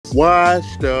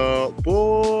Washed up,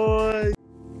 boys.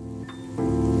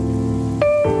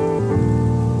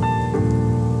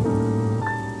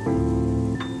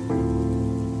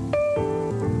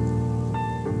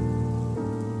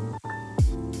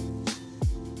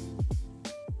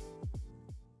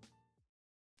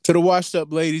 To the Washed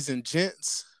Up ladies and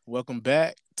gents, welcome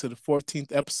back to the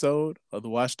 14th episode of the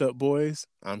Washed Up Boys.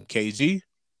 I'm KG.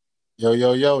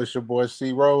 Yo, it's your boy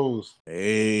C Rose.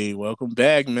 Hey, welcome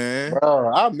back, man.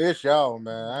 Bro, I miss y'all,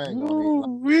 man. I ain't gonna need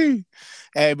Woo-wee.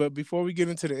 Hey, but before we get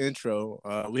into the intro,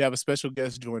 we have a special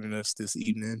guest joining us this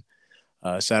evening.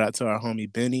 Shout out to our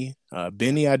homie Benny.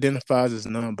 Benny identifies as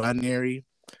non-binary,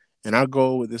 and our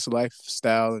goal with this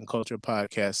lifestyle and culture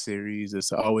podcast series is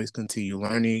to always continue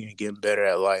learning and getting better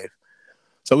at life.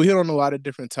 So we hit on a lot of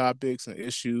different topics and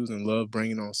issues and love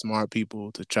bringing on smart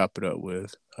people to chop it up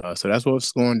with. So that's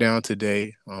what's going down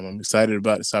today. I'm excited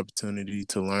about this opportunity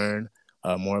to learn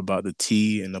more about the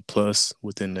T and the plus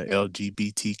within the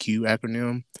LGBTQ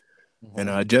acronym.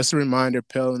 And just a reminder,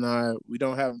 Pell and I, we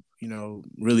don't have,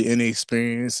 really any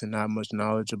experience and not much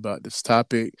knowledge about this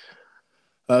topic.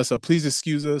 So please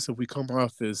excuse us if we come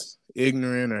off as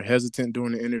ignorant or hesitant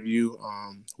during the interview.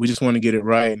 We just want to get it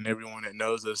right, and everyone that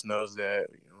knows us knows that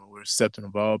we're accepting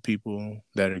of all people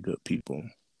that are good people.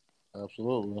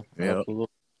 Absolutely. Yep. Absolutely.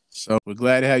 So we're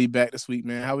glad to have you back this week,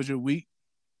 man. How was your week?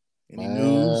 Any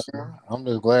news? I'm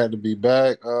just glad to be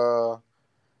back.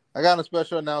 I got a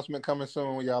special announcement coming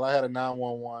soon, y'all. I had a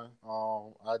 911.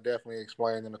 I definitely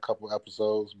explained in a couple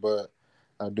episodes, but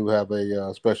I do have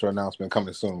a special announcement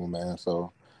coming soon, man.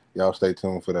 So y'all stay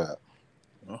tuned for that.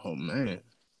 Oh man.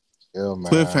 Yeah,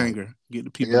 man. Cliffhanger. Get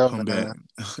the people to come man.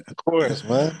 back. Of course,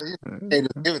 man. Can't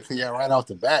just give it to y'all right off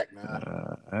the back, man.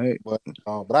 All right. But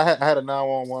I had a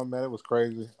 911, man. It was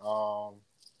crazy. It's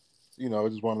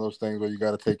just one of those things where you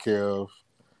got to take care of,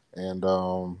 and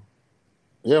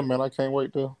yeah, man. I can't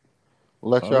wait to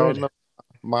let y'all know.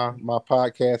 My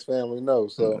podcast family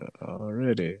knows. So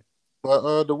already.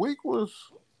 But the week was.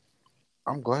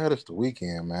 I'm glad it's the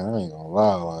weekend, man. I ain't gonna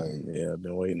lie. Yeah, I've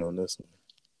been waiting on this one.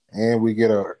 And we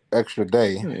get an extra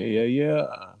day. Yeah.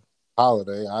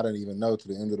 Holiday. I didn't even know to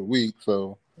the end of the week.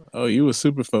 So. Oh, you were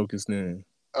super focused then.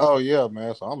 Oh yeah,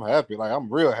 man. So I'm happy.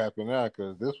 I'm real happy now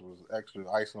because this was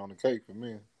extra icing on the cake for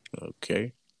me.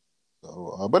 Okay.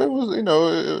 So, but it was, it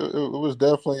was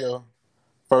definitely a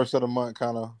first of the month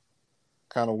kind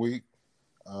of week.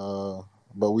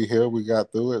 But we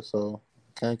got through it, so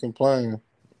can't complain.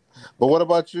 But what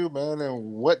about you, man? And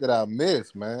what did I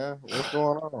miss, man? What's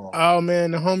going on? Oh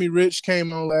man, the homie Rich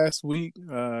came on last week.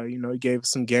 He gave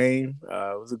us some game.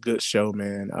 It was a good show,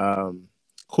 man.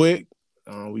 Quick.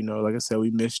 We know, like I said,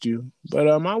 we missed you.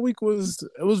 But my week was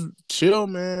chill,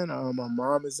 man. My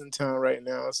mom is in town right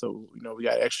now, so we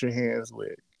got extra hands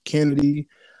with Kennedy.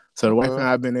 So the wife and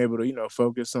I have been able to,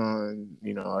 focus on,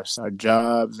 our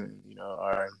jobs and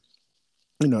our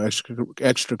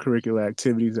extracurricular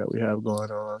activities that we have going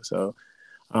on. So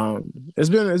it's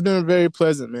been very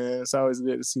pleasant, man. It's always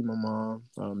good to see my mom,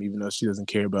 even though she doesn't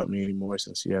care about me anymore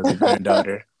since she has a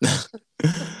granddaughter.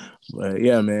 But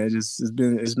yeah, man, it's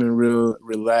been real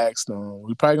relaxed.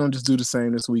 We probably gonna just do the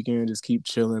same this weekend. Just keep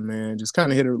chilling, man. Just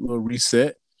kind of hit a little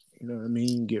reset. You know what I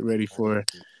mean? Get ready for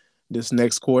this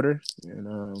next quarter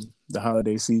and the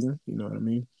holiday season. You know what I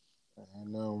mean? Ain't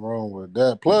nothing wrong with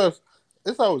that. Plus,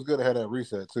 it's always good to have that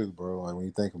reset too, bro. Like when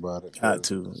you think about it. Got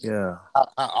to, yeah. How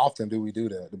often do we do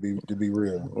that? To be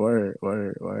real. Word.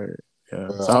 Yeah,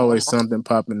 it's always something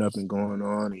popping up and going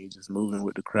on, and you just moving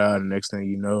with the crowd. And next thing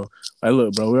you know, like,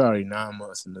 look, bro, we're already 9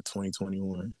 months into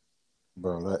 2021.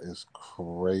 Bro, that is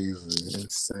crazy.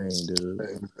 Insane, dude.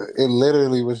 It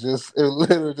literally was just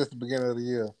the beginning of the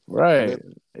year. Right.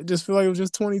 It just feel like it was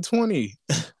just 2020.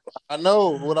 I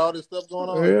know, with all this stuff going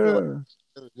on,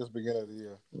 it was just beginning of the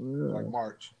year. Yeah. Like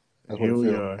March. That's here we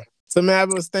are. So, man, I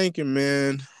was thinking,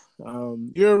 man,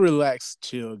 you're a relaxed,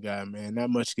 chill guy, man. Not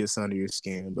much gets under your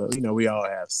skin, but we all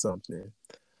have something.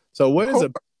 So what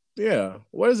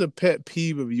is a pet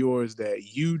peeve of yours that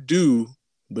you do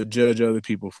but judge other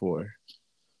people for?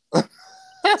 That's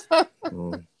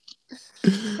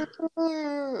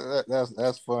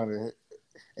funny.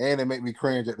 And it make me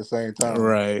cringe at the same time.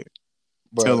 Right.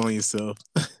 But, tell on yourself.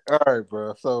 All right,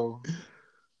 bro. So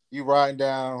you riding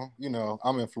down,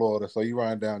 I'm in Florida, so you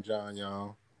riding down John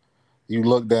Young. You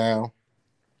look down,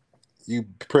 you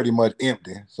pretty much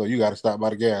empty, so you got to stop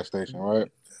by the gas station,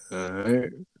 right? All right.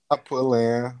 I pull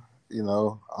in,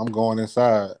 I'm going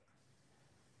inside.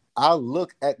 I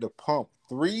look at the pump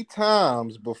 3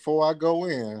 times before I go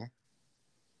in,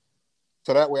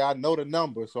 so that way I know the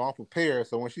number, so I'm prepared.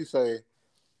 So when she say,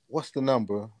 "What's the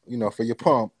number?" For your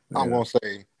pump, I'm gonna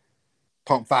say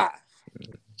pump 5.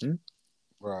 Mhm.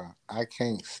 Bro, I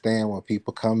can't stand when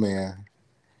people come in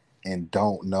and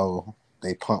don't know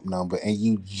they pump number, and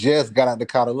you just got out the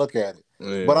car to look at it.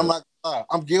 But I'm Yeah. not.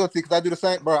 I'm guilty because I do the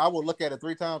same, bro. I will look at it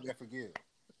 3 times and forget.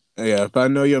 Yeah, if I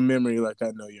know your memory like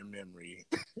I know your memory,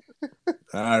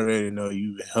 I already know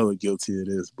you hella guilty of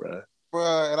this, bro.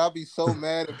 Bro, and I'll be so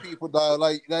mad at people, dog.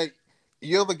 Like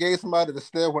you ever gave somebody the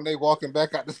stare when they walking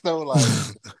back out the store, like,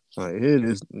 Like, here it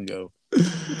is, yo.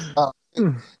 uh,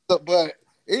 but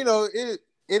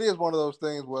it is one of those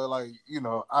things where, like,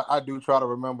 I do try to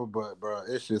remember, but bro,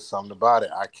 it's just something about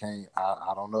it. I can't.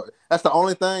 I don't know. That's the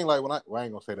only thing. Like I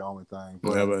ain't gonna say the only thing, I'm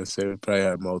but about to say we probably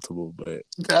had multiple, but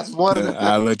that's one of the things.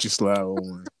 I'll let you slide on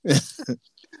one.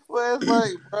 Well, it's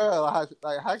like, bro,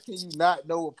 how can you not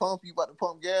know what pump you about to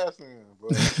pump gas in, bro?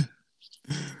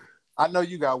 I know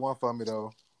you got one for me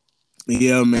though.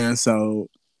 Yeah, man. So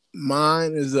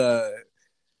mine is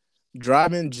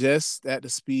driving just at the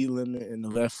speed limit in the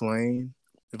left lane.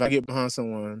 If I get behind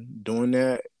someone doing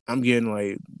that, I'm getting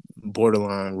like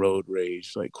borderline road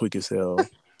rage, like quick as hell.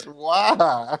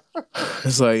 Why?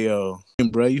 It's like, yo,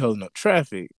 bro, you holding up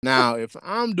traffic. Now, if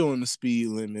I'm doing the speed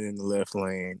limit in the left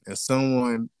lane and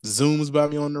someone zooms by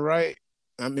me on the right,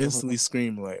 I'm instantly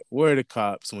screaming like, "Where are the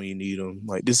cops when you need them?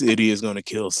 Like, this idiot is gonna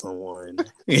kill someone."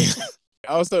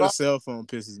 Also, the cell phone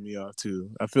pisses me off too.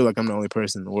 I feel like I'm the only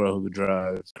person in the world who could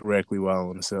drive correctly while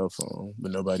on the cell phone,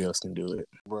 but nobody else can do it.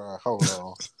 Bro, hold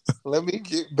on. Let me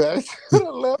get back to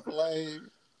the left lane.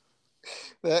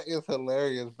 That is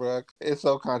hilarious, bro. It's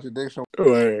so contradictory,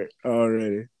 Right,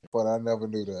 already. but I never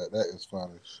knew that. That is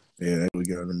funny. Yeah, that we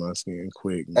got under my skin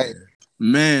quick, man. Hey,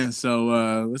 Man, so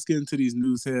let's get into these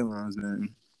news headlines,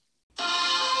 man.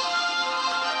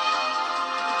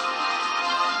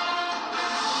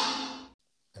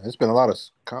 it's been a lot of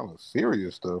kind of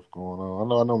serious stuff going on. I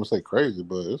know I'm gonna say crazy,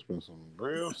 but it's been some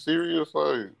real serious,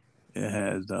 like. It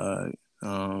has,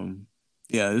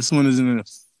 yeah, this one isn't a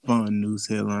fun news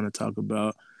headline to talk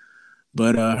about,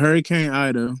 but Hurricane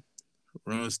Ida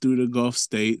runs through the Gulf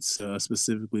states,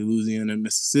 specifically Louisiana and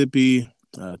Mississippi,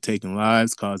 taking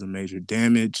lives, causing major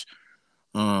damage.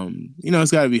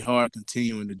 It's got to be hard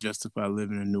continuing to justify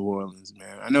living in New Orleans,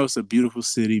 man. I know it's a beautiful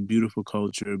city, beautiful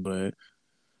culture, but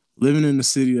living in a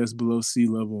city that's below sea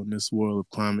level in this world of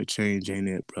climate change ain't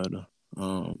it, brother.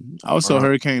 Also,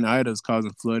 Hurricane Ida is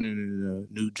causing flooding in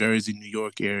the New Jersey, New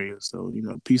York area. So,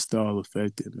 peace to all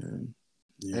affected, man.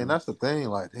 Yeah. And that's the thing,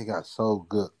 like, they got so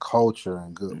good culture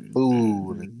and good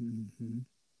food. Mm-hmm.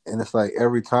 And it's like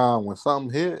every time when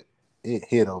something hit, it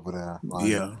hit over there. Like,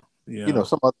 yeah.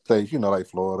 Some other states, like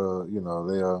Florida,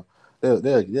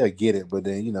 they'll get it, but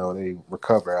then, they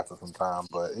recover after some time.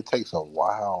 But it takes a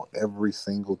while every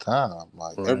single time.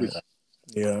 Like, every time.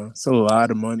 Yeah, it's a lot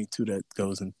of money too that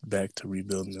goes back to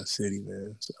rebuilding the city,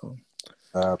 man. So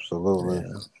absolutely,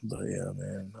 yeah, but yeah,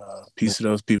 man. Peace to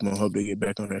those people. I hope they get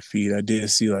back on their feet. I did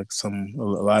see like a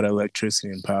lot of electricity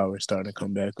and power starting to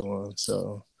come back on.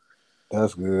 So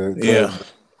that's good. Yeah,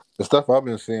 the stuff I've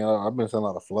been seeing a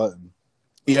lot of flooding.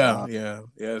 Yeah,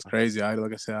 it's crazy.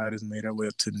 Like I said, I just made our way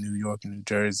up to New York and New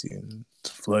Jersey and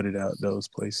flooded out those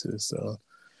places. So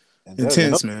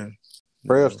intense, man.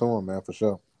 Prayers to them, man, for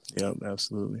sure. Yep,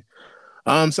 absolutely.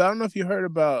 So I don't know if you heard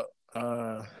about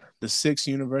the 6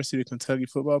 University of Kentucky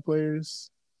football players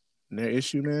and their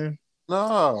issue, man.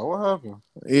 No, what happened?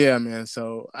 Yeah, man.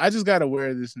 So I just got aware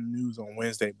of this news on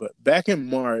Wednesday, but back in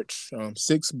March,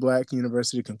 6 Black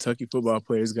University of Kentucky football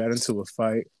players got into a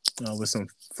fight with some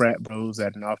frat bros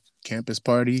at an off-campus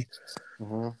party.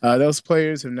 Mm-hmm. Those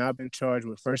players have now been charged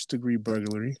with first-degree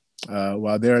burglary.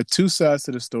 While there are 2 sides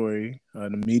to the story,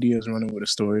 the media is running with a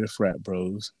story of the frat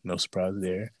bros. No surprise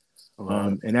there.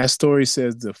 Right. And that story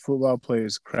says the football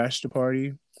players crashed the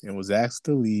party and was asked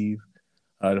to leave.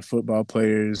 The football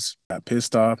players got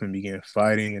pissed off and began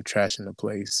fighting and trashing the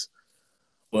place.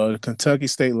 Well, the Kentucky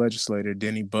state legislator,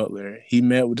 Denny Butler, he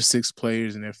met with the 6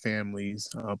 players and their families,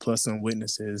 plus some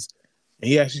witnesses, and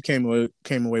he actually came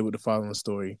away with the following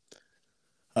story.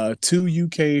 2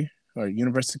 UK or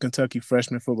University of Kentucky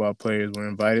freshman football players were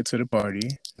invited to the party.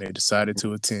 They decided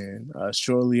to attend.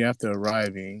 Shortly after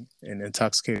arriving, an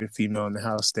intoxicated female in the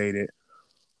house stated,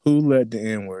 "Who let the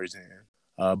N-words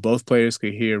in?" Both players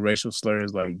could hear racial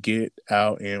slurs like "get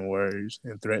out," N-words,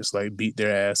 and threats like "beat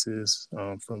their asses"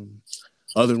 from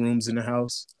other rooms in the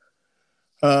house.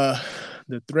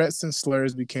 The threats and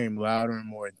slurs became louder and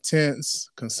more intense.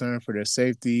 Concern for their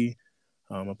safety,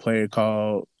 a player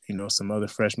called, some other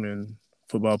freshman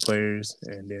football players,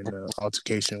 and then the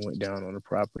altercation went down on the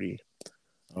property.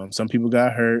 Some people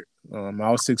got hurt.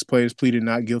 All 6 players pleaded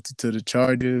not guilty to the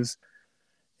charges,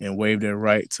 and waive their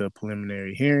right to a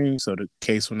preliminary hearing. So the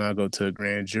case will now go to a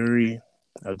grand jury.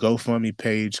 A GoFundMe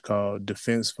page called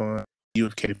Defense Fund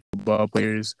UFK Football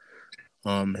Players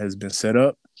has been set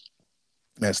up,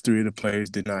 as 3 of the players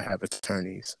did not have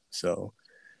attorneys. So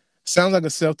sounds like a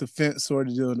self-defense sort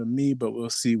of deal to me, but we'll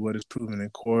see what is proven in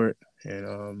court.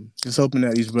 And just hoping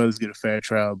that these brothers get a fair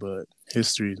trial, but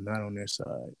history is not on their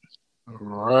side.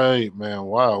 Right, man.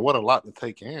 Wow, what a lot to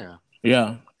take in.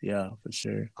 Yeah, for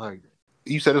sure. Like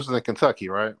you said, this was in Kentucky,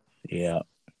 right? Yeah.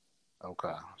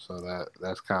 Okay, so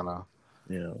that's kind of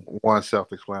Yeah. one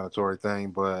self-explanatory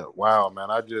thing. But wow, man,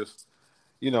 I just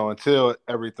until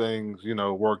everything's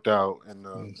worked out in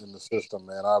the system,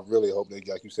 man, I really hope they,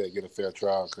 like you said, get a fair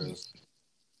trial. Because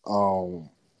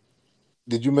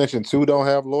did you mention 2 don't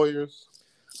have lawyers?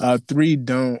 3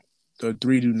 don't. The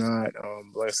 3 do not.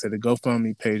 Like I said, the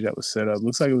GoFundMe page that was set up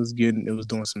looks like it was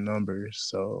doing some numbers.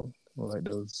 So like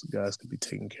those guys could be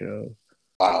taken care of.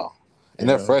 Wow. And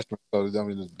they're freshmen, so I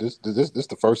mean, this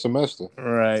the first semester.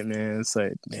 Right, man. It's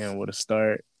like, damn, what a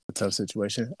start. A tough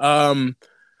situation.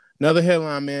 Another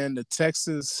headline, man. The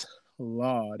Texas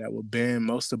law that will ban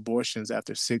most abortions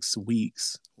after 6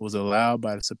 weeks was allowed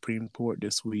by the Supreme Court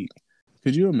this week.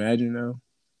 Could you imagine, though?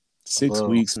 6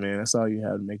 weeks, man. That's all you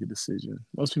have to make a decision.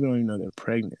 Most people don't even know they're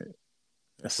pregnant.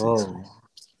 That's 6 weeks.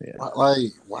 Yeah.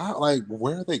 Like, wow, like,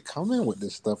 where are they coming with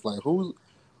this stuff? Like, who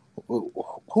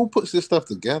puts this stuff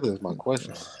together is my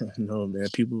question. No, man.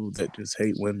 People that just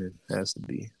hate women has to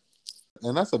be.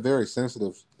 And that's a very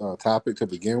sensitive topic to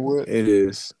begin with. It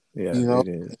is. Yeah, it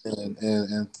is.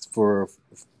 And for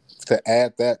to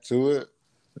add that to it,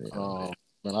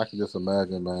 man, I can just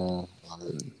imagine, man.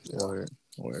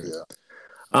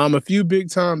 A few big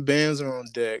time bans are on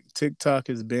deck. TikTok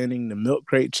is banning the milk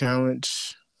crate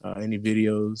challenge, any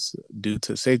videos due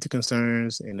to safety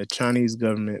concerns, and the Chinese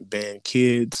government banned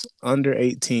kids under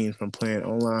 18 from playing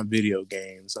online video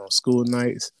games on school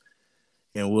nights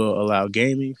and will allow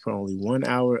gaming for only 1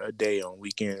 hour a day on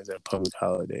weekends and public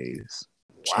holidays.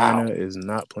 Wow. China is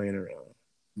not playing around.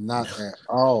 Not at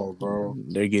all, bro.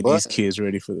 They're getting these kids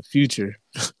ready for the future.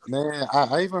 Man,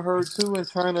 I even heard too in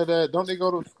China that don't they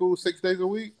go to school 6 days a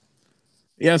week?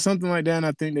 Yeah, something like that. And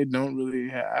I think they don't really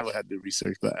have, I would have to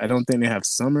research, but I don't think they have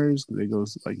summers. They go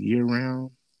like year round.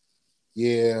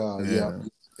 Yeah.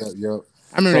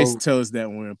 I remember they used to tell us that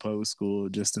when we were in public school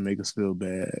just to make us feel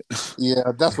bad.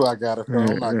 Yeah, that's what I got it from.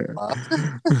 I'm not gonna lie.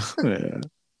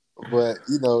 But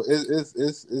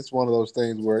it's one of those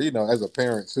things where as a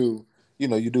parent too,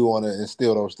 you do want to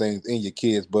instill those things in your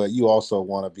kids, but you also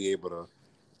want to be able to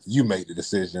make the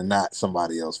decision, not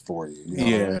somebody else for you. You know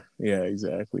what I mean? Yeah,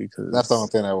 exactly. Cause that's the only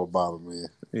thing that would bother me.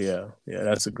 Yeah,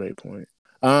 that's a great point.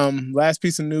 Last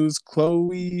piece of news: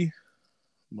 Chloe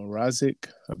Mrazek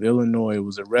of Illinois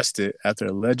was arrested after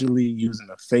allegedly using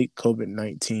a fake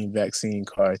COVID-19 vaccine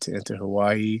card to enter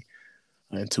Hawaii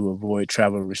and to avoid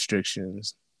travel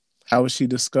restrictions. How was she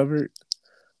discovered?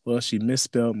 Well, she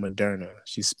misspelled Moderna.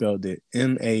 She spelled it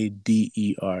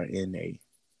Maderna.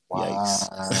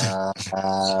 Yikes.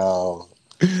 Wow.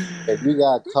 If you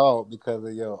got caught because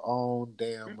of your own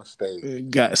damn mistake. It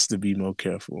gots to be more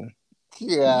careful.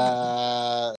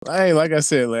 Yeah. Hey, like I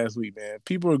said last week, man,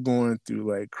 people are going through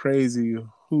like crazy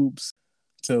hoops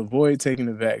to avoid taking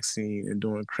the vaccine and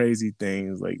doing crazy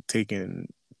things like taking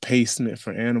pacement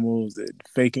for animals and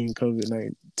faking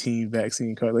COVID-19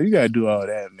 vaccine cards. Like, you gotta do all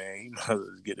that, man. You might as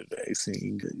well get a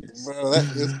vaccine. Bro,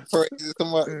 that is crazy.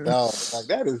 Dog, like,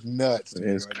 that is nuts.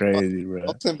 It's crazy, bro.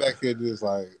 I'm sitting back here just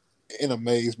like in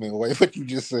amazement with what you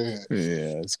just said.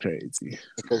 Yeah, it's crazy.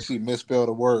 Because she misspelled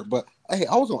a word. But hey,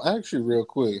 I was gonna ask you real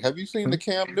quick. Have you seen the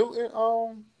Cam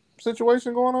Newton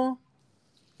situation going on?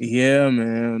 Yeah,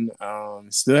 man.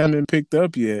 Still haven't been picked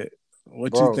up yet.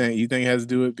 What you think? You think it has to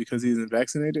do it because he's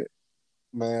vaccinated?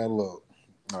 Man, look.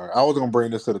 All right, I was gonna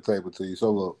bring this to the table to you. So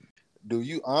look, do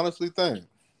you honestly think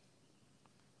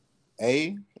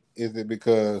is it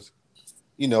because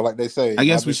like they say? I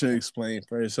guess we should explain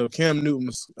first. So Cam Newton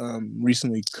was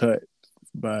recently cut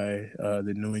by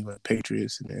the New England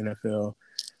Patriots in the NFL,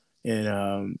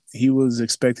 and he was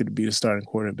expected to be the starting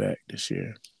quarterback this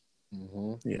year.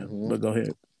 But go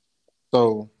ahead.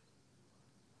 So,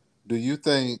 do you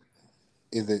think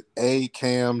is it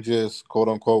Cam just quote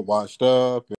unquote washed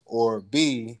up, or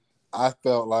B, I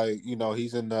felt like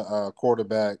he's in the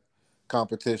quarterback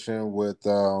competition with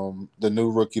the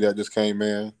new rookie that just came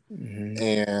in,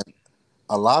 and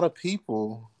a lot of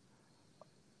people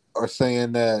are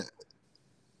saying that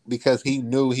because he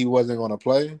knew he wasn't going to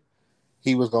play,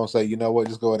 he was going to say, you know what,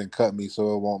 just go ahead and cut me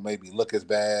so it won't maybe look as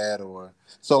bad. Or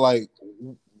so, like,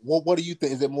 what do you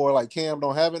think? Is it more like Cam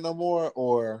don't have it no more,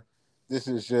 or this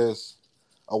is just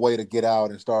a way to get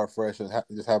out and start fresh and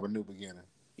just have a new beginning.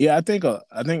 Yeah, I think a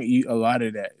lot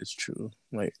of that is true.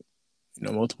 Like,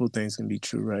 multiple things can be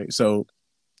true, right? So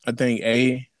I think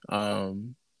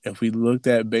if we looked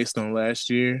at based on last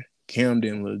year, Cam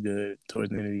didn't look good towards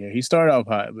the end of the year. He started off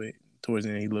hot, but towards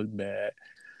the end he looked bad.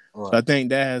 Right. So I think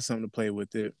that has something to play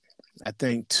with it. I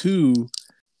think too,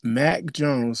 Mac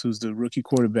Jones, who's the rookie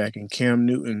quarterback, and Cam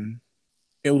Newton,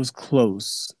 it was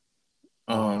close.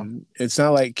 It's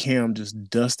not like Cam just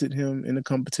dusted him in the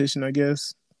competition, I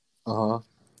guess.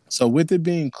 So with it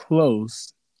being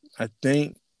close, I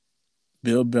think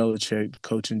Bill Belichick,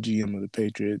 coach and GM of the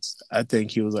Patriots, I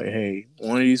think he was like, hey,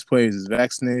 one of these players is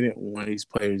vaccinated, one of these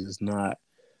players is not.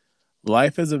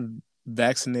 Life as a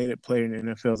vaccinated player in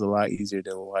the NFL is a lot easier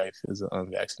than life as an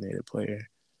unvaccinated player.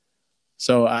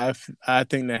 So I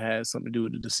think that has something to do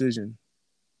with the decision.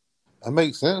 That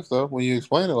makes sense, though, when you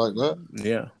explain it like that.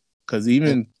 Yeah. Because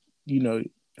even,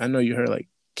 I know you heard like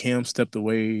Cam stepped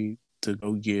away to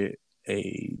go get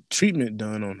a treatment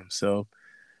done on himself,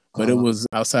 but it was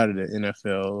outside of the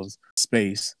NFL's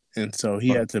space. And so he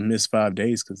had to miss 5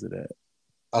 days because of that.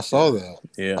 I saw that.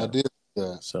 Yeah. I did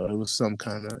that. So it was some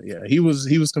kind of, he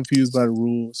was confused by the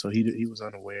rule, so he was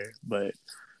unaware. But,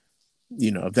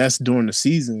 if that's during the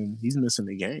season, he's missing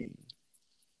the game.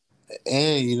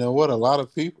 And you know what? A lot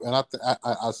of people, and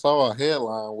I saw a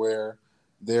headline where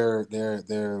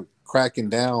they're cracking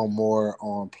down more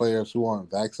on players who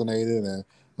aren't vaccinated and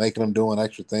making them doing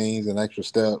extra things and extra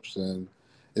steps. And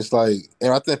it's like,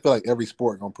 and I feel like every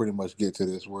sport gonna pretty much get to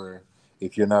this where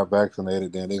if you're not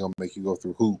vaccinated, then they're gonna make you go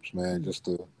through hoops, man, just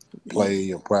to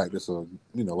play and practice or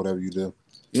whatever you do.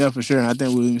 Yeah, for sure. I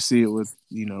think we'll even see it with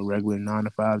regular 9 to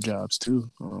 5 jobs too.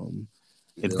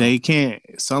 If they can't,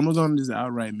 some are going to just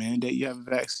outright mandate you have a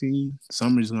vaccine.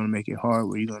 Some are just going to make it hard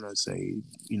where you're going to say,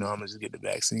 I'm going to just get the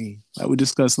vaccine. Like we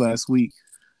discussed last week,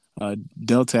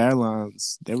 Delta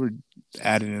Airlines, they were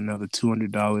adding another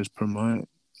 $200 per month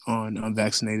on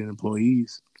unvaccinated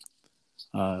employees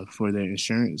for their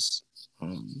insurance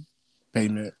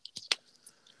payment.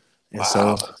 And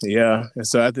so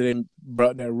after they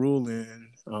brought that rule in,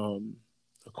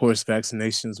 of course,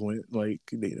 vaccinations went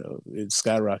it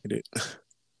skyrocketed.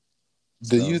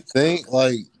 Do you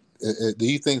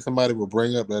think somebody will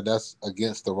bring up that that's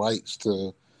against the rights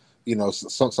to,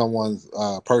 someone's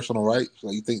personal rights?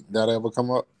 So you think that ever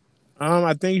come up?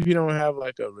 I think if you don't have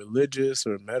like a religious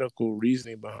or medical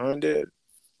reasoning behind it,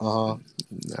 I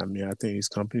mean, I think these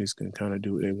companies can kind of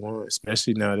do what they want,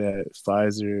 especially now that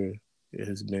Pfizer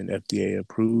has been FDA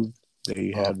approved.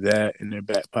 They have that in their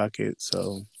back pocket,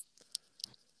 so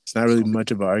it's not really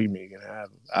much of an argument you can have.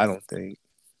 I don't think.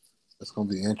 It's gonna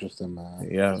be interesting, man.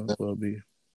 Yeah, it will be.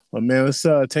 Well, man, let's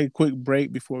take a quick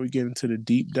break before we get into the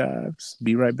deep dives.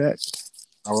 Be right back.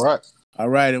 All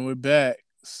right, and we're back.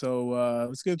 So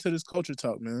let's get into this culture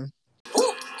talk, man.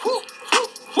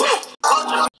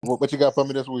 What you got for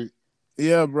me this week?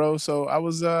 Yeah, bro. So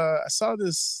I saw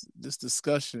this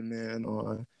discussion, man,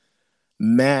 on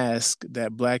masks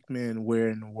that Black men wear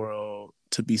in the world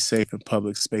to be safe in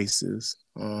public spaces.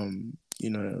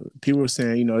 People were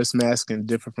saying, this mask can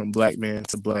differ from Black man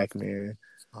to Black man.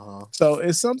 So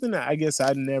it's something that I guess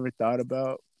I never thought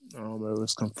about or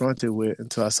was confronted with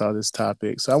until I saw this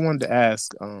topic. So I wanted to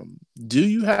ask, do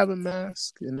you have a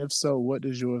mask? And if so, what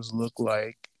does yours look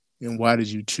like? And why did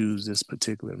you choose this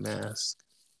particular mask?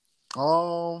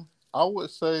 I would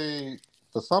say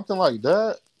for something like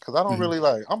that, because I don't really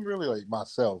I'm really like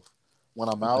myself when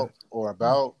I'm out or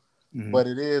about. But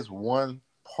it is one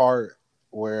part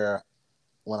where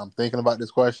when I'm thinking about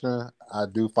this question, I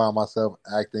do find myself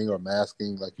acting or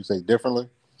masking, like you say, differently.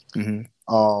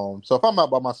 So if I'm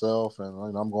out by myself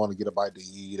and I'm going to get a bite to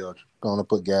eat or going to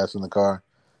put gas in the car,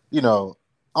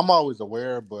 I'm always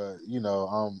aware, but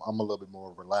I'm a little bit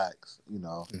more relaxed, and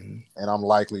I'm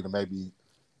likely to maybe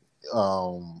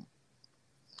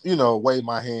wave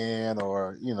my hand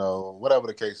or whatever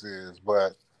the case is.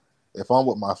 But if I'm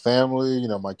with my family,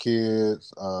 my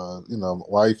kids, my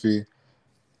wifey,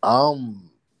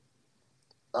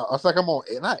 it's like I'm on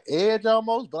not edge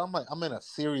almost, but I'm in a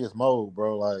serious mode,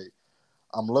 bro. Like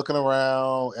I'm looking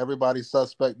around, everybody's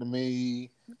suspect to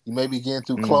me. You may be getting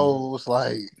too close,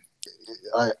 like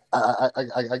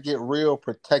I get real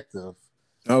protective.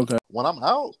 Okay. When I'm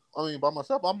out, by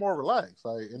myself, I'm more relaxed.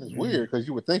 And it's weird because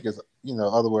you would think it's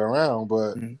other way around,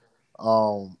 but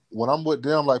when I'm with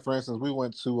them, like for instance, we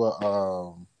went to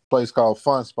a place called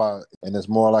Fun Spot, and it's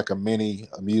more like a mini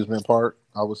amusement park,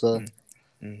 I would say.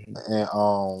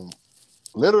 And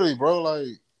literally, bro,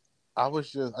 like I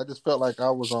just felt like I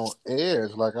was on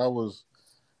edge, like I was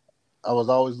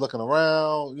always looking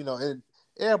around, and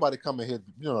everybody coming here,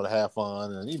 to have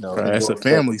fun and Right, it's enjoy a each other.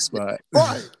 family spot.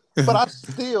 Right. But I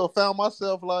still found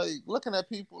myself like looking at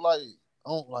people like, I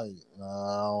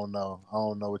don't know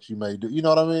what you may do. You know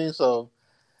what I mean? So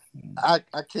I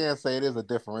can't say it is a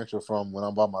differential from when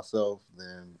I'm by myself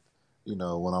than,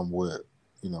 when I'm with,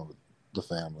 the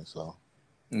family. So,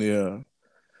 Yeah.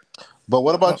 but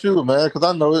what about you, man? Because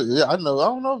I know, yeah, I know. I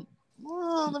don't know.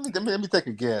 Well, let me take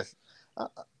a guess. I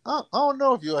don't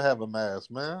know if you'll have a mask,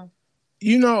 man.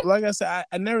 Like I said,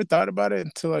 I never thought about it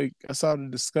until like I saw the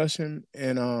discussion,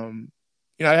 and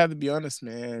I have to be honest,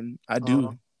 man. I Uh,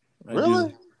 do, I do,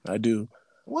 really? I do.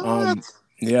 What? Um,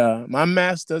 yeah, my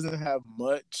mask doesn't have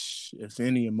much, if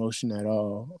any, emotion at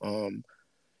all.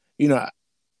 You know,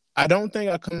 I don't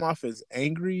think I come off as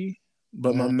angry,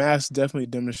 but my Mhm. mask definitely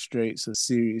demonstrates a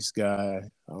serious guy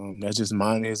that's just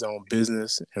minding his own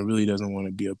business and really doesn't want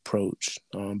to be approached.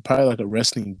 Probably like a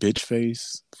resting bitch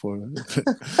face, for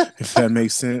if that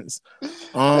makes sense.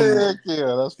 Heck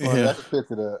yeah, that's funny. Yeah, I can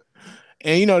picture that.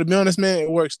 and to be honest, man,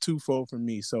 it works twofold for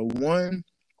me. So one,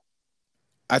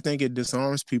 I think it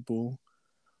disarms people,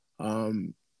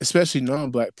 especially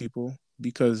non-black people,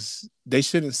 because they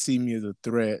shouldn't see me as a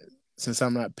threat since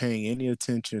I'm not paying any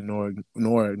attention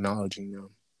nor acknowledging them.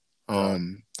 Right.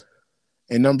 Um,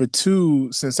 and number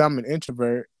two, since I'm an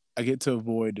introvert, I get to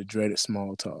avoid the dreaded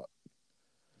small talk.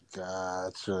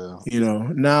 Gotcha.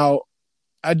 Now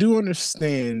I do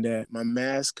understand that my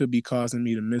mask could be causing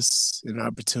me to miss an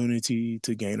opportunity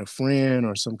to gain a friend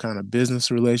or some kind of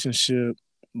business relationship,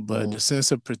 but Mhm. the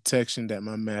sense of protection that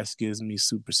my mask gives me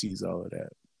supersedes all of that.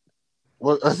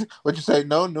 What what you say?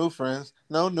 No new friends.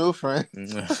 No new friends.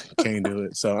 Can't do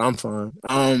it, so I'm fine.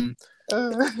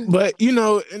 Uh, But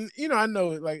I know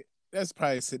like that's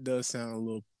probably it does sound a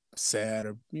little sad,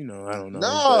 or I don't know, but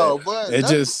no, but it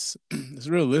that's just it's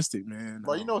realistic, man.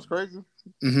 but you know what's crazy?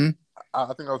 Mhm,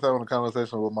 I think I was having a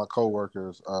conversation with my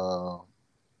coworkers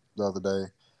the other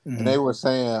day, and they mhm. were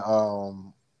saying,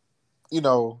 you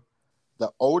know,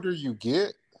 the older you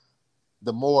get,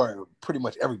 the more pretty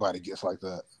much everybody gets like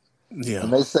that. And Yeah.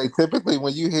 they say typically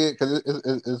when you hit, because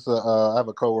it's I have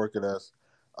a coworker that's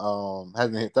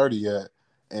hasn't hit 30 yet,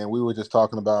 and we were just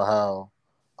talking about how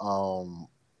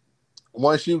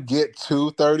once you get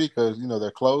to 30, because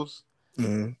they're close,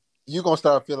 Mhm. you're gonna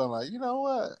start feeling like, you know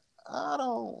what, I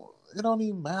don't. It don't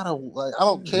even matter. Like I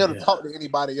don't care to Yeah. talk to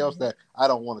anybody else that I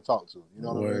don't want to talk to. You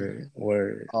know what I mean?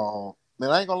 Word. Man,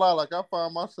 I ain't gonna lie. Like I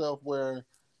find myself where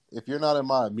if you're not in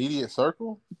my immediate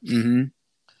circle, Mhm.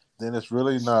 then it's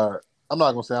really not. I'm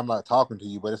not gonna say I'm not talking to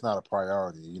you, but it's not a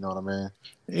priority. You know what I mean?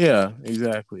 Yeah.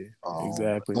 Exactly.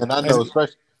 And I know,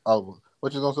 especially. Oh,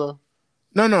 what you gonna say?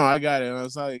 No, I got it.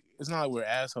 It's not like we're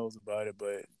assholes about it,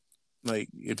 but like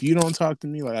if you don't talk to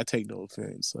me, like I take no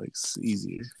offense. Like it's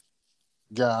easier.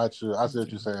 Gotcha. I see what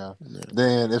you're saying. Yeah.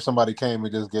 Then if somebody came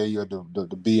and just gave you the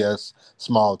BS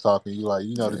small talk, and you like,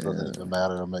 this doesn't Yeah. even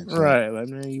matter. It makes sense. Right, like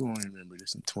man, you won't remember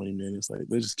this in 20 minutes. Like,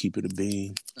 let's just keep it a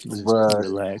bean. Let's just Right.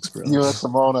 relax, bro. You and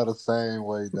Simone are the same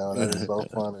way, dog. That is so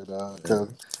funny,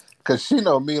 dog. Cause she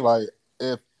know me like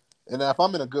if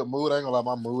I'm in a good mood, I ain't gonna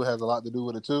lie, my mood has a lot to do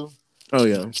with it too. Oh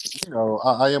yeah.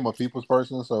 I am a people's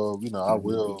person, so I Mm-hmm.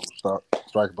 will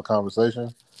strike up a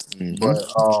conversation.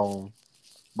 Mm-hmm.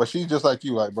 But she's just like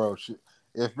you, like bro.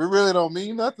 If it really don't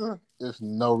mean nothing, there's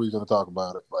no reason to talk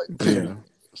about it. Like Yeah. period.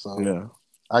 So Yeah.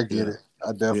 I get Yeah. it. I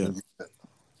Yeah. definitely get it.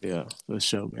 Yeah. For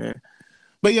sure, man.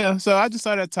 But yeah, so I just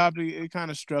saw that topic. It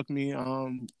kind of struck me.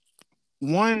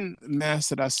 One mass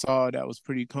that I saw that was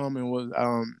pretty common was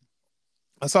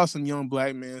I saw some young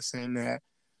black men saying that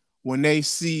when they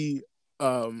see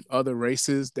other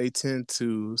races, they tend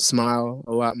to smile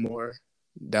a lot more.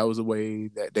 That was a way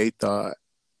that they thought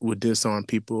would disarm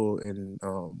people and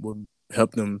would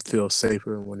help them feel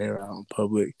safer when they're out in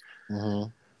public. Mm-hmm.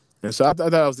 And so I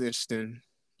thought that was interesting,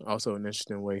 also an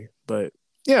interesting way. But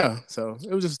yeah, so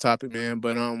it was just a topic, man.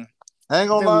 But I ain't I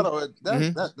gonna think lie we. though.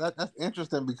 Mhm. That's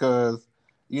interesting because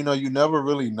you never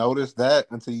really notice that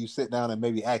until you sit down and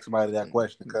maybe ask somebody that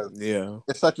question because Yeah.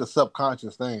 it's such a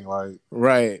subconscious thing. Right.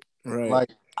 Right. Like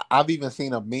I've even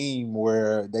seen a meme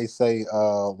where they say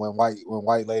when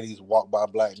white ladies walk by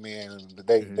black men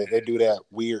they, Mhm. they they do that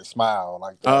weird smile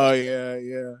like that. Oh yeah.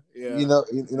 Yeah. Yeah. You know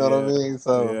what I Yeah. mean?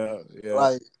 So Yeah. Yeah.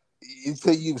 like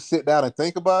until you sit down and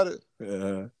think about it,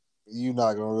 Yeah. you're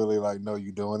not gonna really like know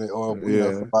you doing it, or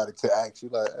Yeah. somebody to ask you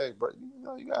like, "Hey, bro,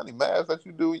 you got any masks that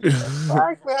you do?" You like,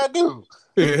 actually, I do.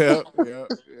 Yeah.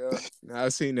 Now,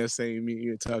 I've seen that same meme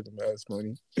you're talking about. It's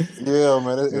funny. Yeah,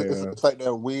 man, Yeah. it's like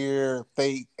that weird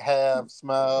fake half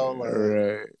smile, like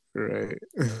Right. Right.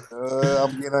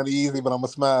 I'm getting uneasy, but I'm a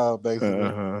smile basically.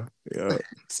 Uh-huh. Yeah.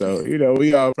 So,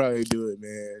 we all probably do it,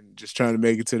 man. Just trying to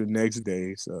make it to the next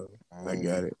day. So I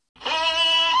got it.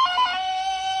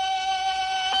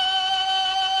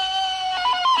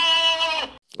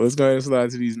 Let's go ahead and slide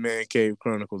to these Man Cave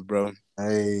Chronicles, bro.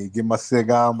 Hey, get my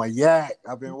cigar on my yak.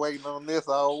 I've been waiting on this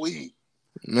all week.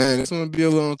 Man, this one be a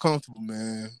little uncomfortable,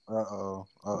 man. Uh-oh.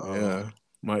 Yeah.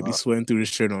 Might be sweating through the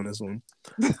shirt on this one.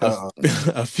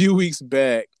 A few weeks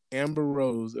back, Amber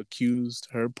Rose accused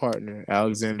her partner,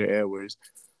 Alexander Edwards,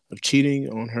 of cheating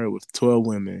on her with 12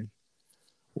 women.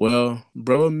 Well,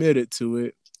 bro admitted to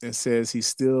it and says he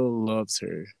still loves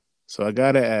her. So I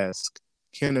gotta ask,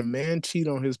 can a man cheat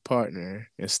on his partner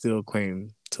and still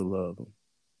claim to love him?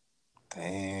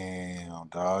 Damn,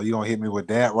 dog. You gonna hit me with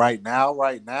that right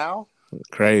now?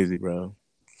 Crazy, bro.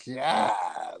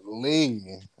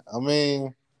 Golly. I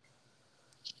mean,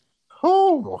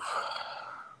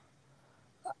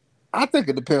 I think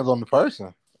it depends on the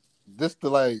person.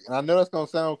 I know that's gonna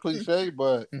sound cliche,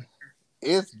 but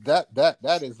it's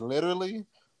that is literally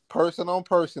person on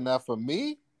person. Now, for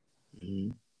me,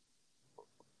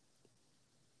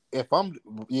 if I'm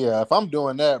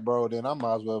doing that, bro, then I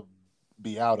might as well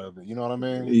be out of it. You know what I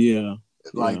mean? Yeah.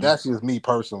 That's just me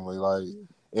personally. Like,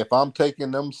 if I'm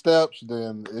taking them steps,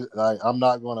 then I'm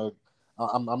not gonna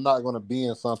be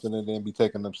in something and then be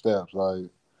taking them steps. Like,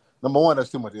 number one, that's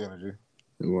too much energy.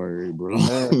 Word, bro.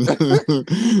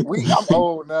 I'm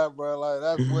old now, bro. Like,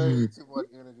 that's way too much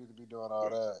energy to be doing all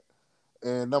that.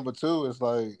 And number two is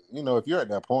like, if you're at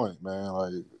that point, man,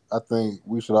 like, I think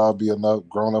we should all be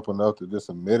grown up enough to just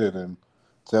admit it and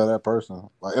tell that person.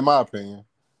 Like, in my opinion,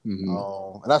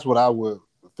 and that's what I would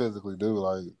physically do.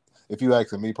 Like, if you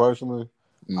asking me personally,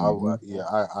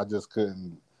 I just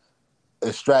couldn't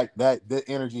extract that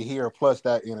energy here plus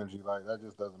that energy. Like, that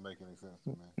just doesn't make any sense to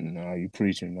me. No, you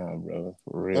preaching now, brother.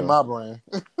 For real. In my brain.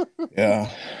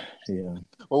 Yeah.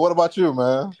 Well, what about you,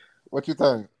 man? What you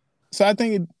think? So I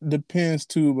think it depends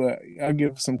too, but I'll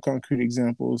give some concrete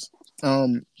examples.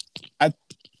 I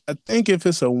think if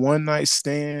it's a one night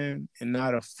stand and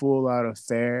not a full out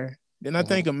affair, then I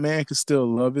think a man can still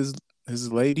love his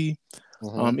lady,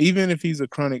 even if he's a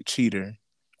chronic cheater,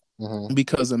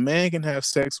 because a man can have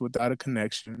sex without a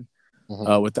connection,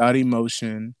 without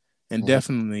emotion, and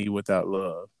definitely without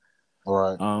love.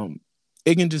 All right.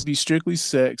 It can just be strictly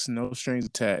sex, no strings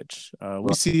attached.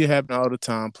 We see it happen all the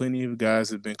time. Plenty of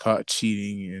guys have been caught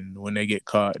cheating, and when they get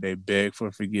caught, they beg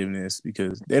for forgiveness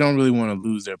because they don't really want to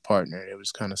lose their partner. It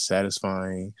was kind of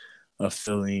satisfying a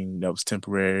feeling that was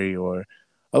temporary, or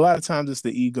a lot of times it's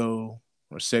the ego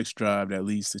or sex drive that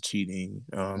leads to cheating,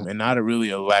 and not really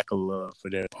a lack of love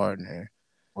for their partner.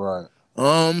 Right.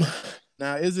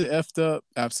 Now, is it effed up?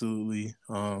 Absolutely.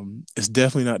 It's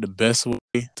definitely not the best way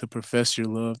to profess your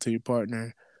love to your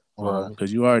partner,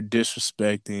 because you are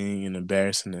disrespecting and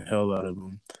embarrassing the hell out of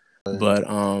them. Right. But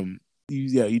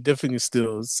you definitely can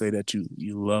still say that you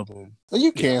love them.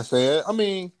 You can say it. I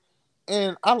mean,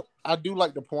 and I do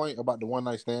like the point about the one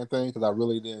night stand thing because I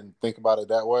really didn't think about it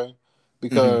that way.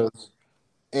 Because,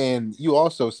 and you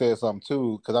also said something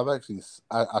too, because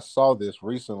I saw this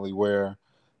recently where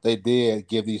they did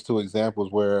give these two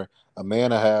examples where a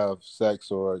man will have sex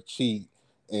or cheat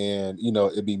and,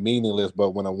 it'd be meaningless.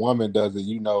 But when a woman does it,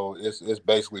 it's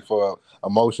basically for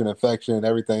emotion, affection,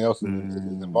 everything else is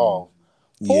involved.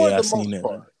 For the most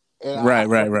part. And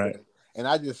right. And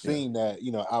I just seen that,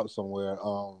 out somewhere.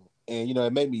 And,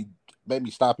 it made me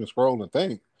stop and scroll and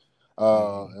think.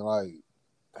 And like,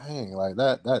 dang, like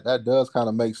that does kind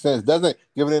of make sense. Doesn't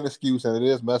give it an excuse, and it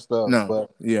is messed up. No,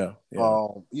 but yeah. It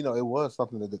was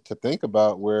something to think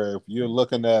about. Where if you're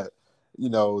looking at,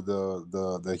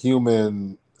 the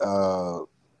human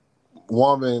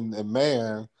woman and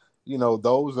man,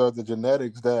 those are the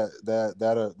genetics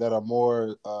that are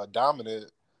more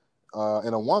dominant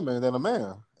in a woman than a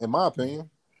man, in my opinion.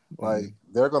 Like,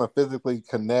 they're gonna physically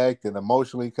connect and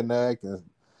emotionally connect, and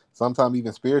sometimes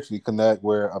even spiritually connect,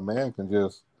 where a man can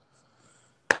just.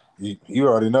 You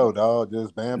already know, dog.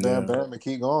 Just bam, bam, bam, and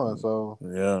keep going. So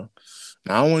yeah.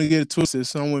 Now, I don't want to get it twisted.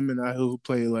 Some women out here who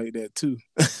play like that too.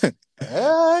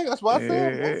 Hey, that's what I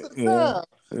said. Yeah.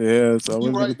 So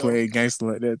women can play gangster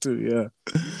like that too. Yeah.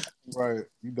 Right.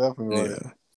 You definitely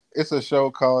right. It's a show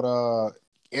called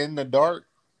In the Dark,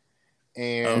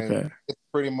 and it's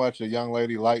pretty much a young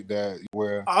lady like that.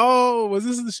 Where was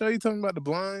this the show you talking about, the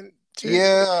blind chick?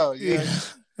 Yeah. She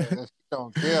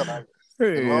don't care. Like,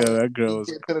 that girl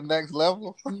was get to the next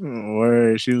level.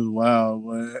 Word, she was wild,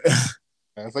 man.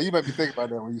 So you made me think about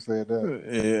that when you said that.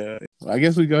 Yeah. Well, I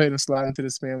guess we go ahead and slide into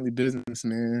this family business,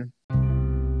 man.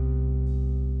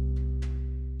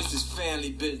 This is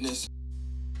family business.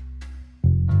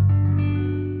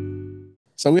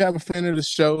 So we have a friend of the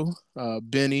show,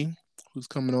 Benny, who's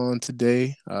coming on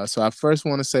today. So I first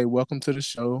want to say welcome to the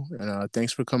show, and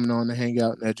thanks for coming on to hang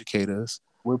out and educate us.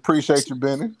 We appreciate you,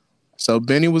 Benny. So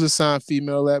Benny was assigned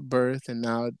female at birth and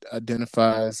now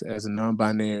identifies as a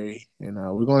non-binary. And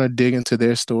we're going to dig into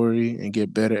their story and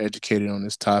get better educated on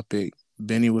this topic.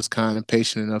 Benny was kind and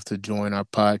patient enough to join our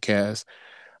podcast.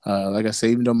 Like I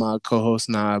said, even though my co-host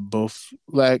and I both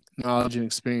lack knowledge and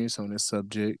experience on this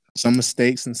subject, some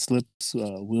mistakes and slips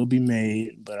will be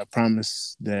made, but I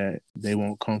promise that they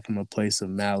won't come from a place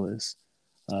of malice.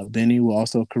 Benny will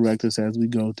also correct us as we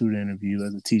go through the interview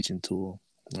as a teaching tool.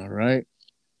 All right.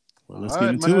 Well, let's get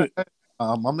into it.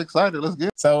 I'm excited. Let's get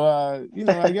it. So, I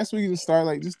guess we can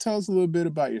start, just tell us a little bit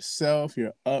about yourself,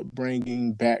 your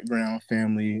upbringing, background,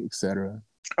 family, etc.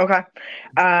 Okay.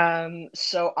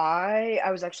 So I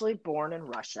was actually born in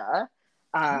Russia.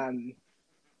 And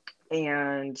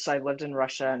so I lived in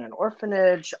Russia in an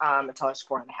orphanage until I was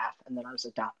 4.5. And then I was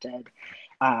adopted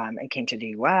and came to the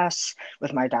US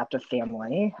with my adoptive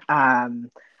family.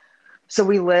 So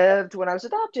when I was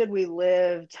adopted,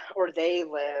 they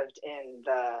lived in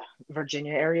the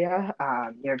Virginia area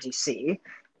near DC.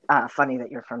 Funny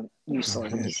that you're from used to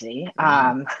live in DC.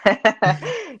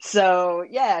 So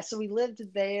we lived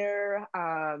there.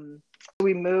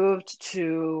 We moved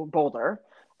to Boulder,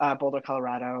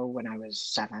 Colorado when I was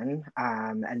 7.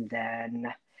 And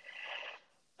then,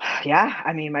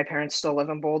 my parents still live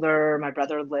in Boulder. My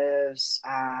brother lives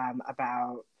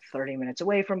about 30 minutes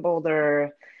away from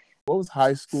Boulder. What was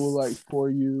high school like for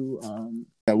you?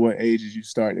 At what age did you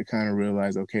start to kind of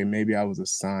realize, okay, maybe I was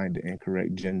assigned the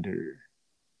incorrect gender?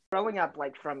 Growing up,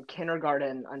 from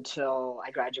kindergarten until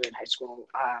I graduated high school,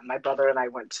 my brother and I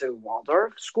went to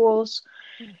Waldorf schools.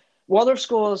 Waldorf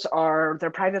schools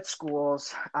they're private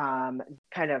schools,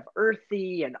 kind of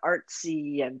earthy and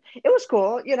artsy, and it was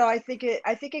cool. I think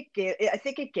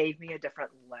it gave me a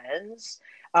different lens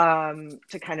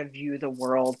to kind of view the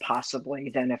world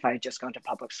possibly than if I had just gone to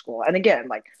public school. And again,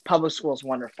 public school is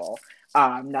wonderful.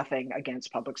 Nothing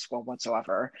against public school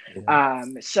whatsoever. Yeah.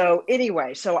 So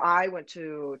I went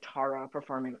to Tara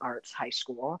Performing Arts High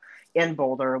School in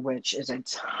Boulder, which is a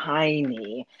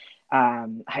tiny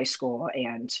high school,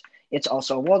 and it's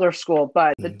also a Waldorf school.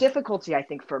 But the difficulty, I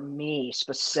think, for me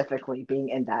specifically being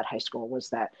in that high school was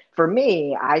that for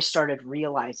me, I started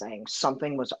realizing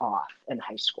something was off in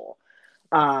high school.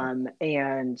 And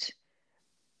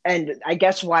I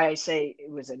guess why I say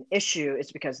it was an issue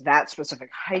is because that specific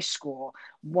high school,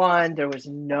 one, there was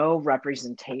no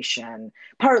representation,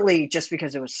 partly just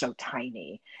because it was so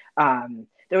tiny.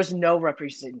 There was no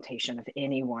representation of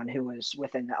anyone who was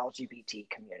within the LGBT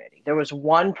community. There was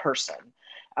one person,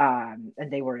 and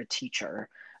they were a teacher.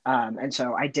 And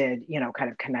so I did, kind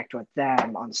of connect with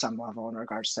them on some level in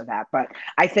regards to that. But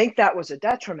I think that was a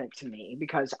detriment to me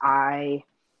because I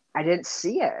didn't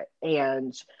see it.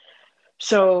 And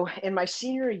so in my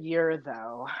senior year,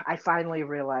 though, I finally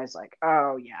realized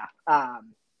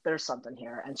there's something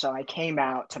here. And so I came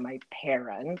out to my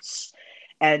parents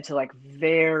and to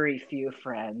very few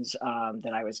friends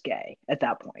that I was gay at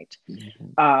that point.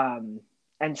 Mm-hmm.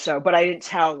 And so, but I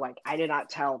did not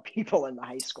tell people in the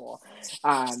high school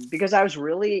because I was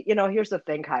really, here's the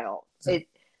thing, Kyle.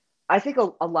 I think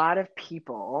a lot of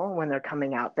people, when they're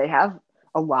coming out, they have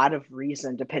a lot of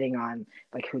reason depending on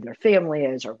who their family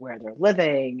is or where they're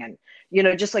living. And,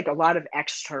 just a lot of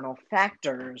external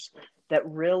factors that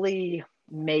really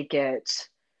make it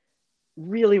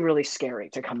really, really scary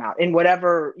to come out in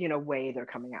whatever, way they're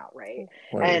coming out. Right.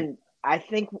 And I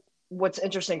think what's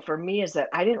interesting for me is that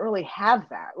I didn't really have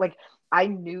that. I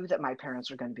knew that my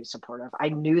parents were going to be supportive. I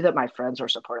knew that my friends were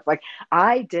supportive.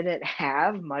 I didn't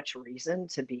have much reason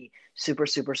to be super,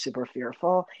 super, super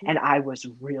fearful. And I was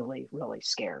really, really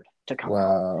scared to come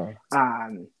out.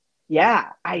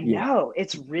 I know.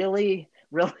 It's really,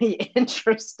 really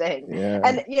interesting. Yeah.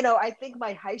 And, I think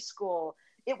my high school,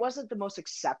 it wasn't the most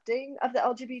accepting of the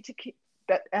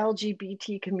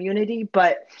LGBT community,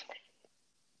 but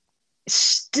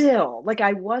still,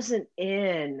 I wasn't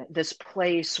in this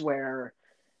place where,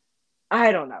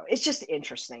 I don't know. It's just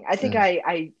interesting. I think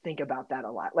I think about that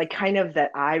a lot, kind of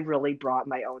that I really brought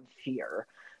my own fear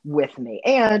with me.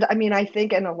 And I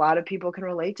think, and a lot of people can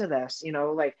relate to this,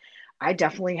 I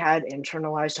definitely had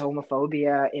internalized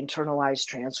homophobia, internalized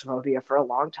transphobia for a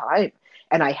long time.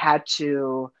 And I had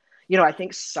to, I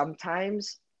think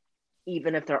sometimes,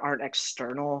 even if there aren't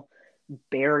external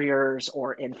barriers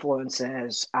or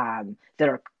influences that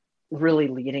are really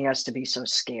leading us to be so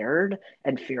scared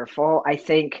and fearful, I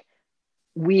think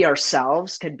we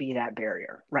ourselves can be that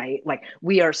barrier, right?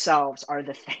 We ourselves are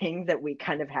the thing that we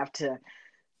kind of have to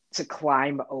to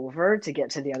climb over to get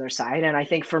to the other side. And I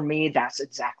think for me, that's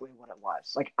exactly what it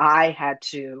was. Like I had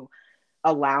to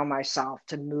allow myself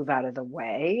to move out of the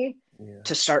way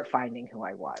to start finding who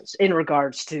I was in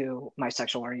regards to my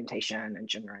sexual orientation and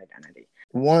gender identity.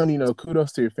 One,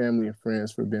 kudos to your family and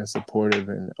friends for being supportive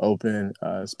and open,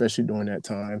 especially during that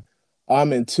time.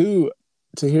 And two,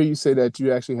 to hear you say that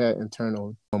you actually had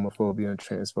internal homophobia and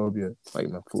transphobia, like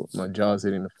my jaw's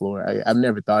hitting the floor. I've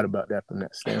never thought about that from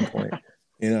that standpoint.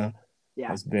 Yeah,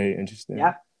 that's very interesting.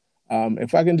 Yeah.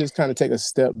 If I can just kind of take a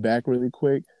step back really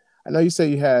quick, I know you say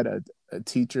you had a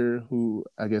teacher who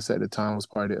I guess at the time was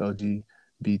part of the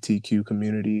LGBTQ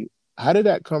community. How did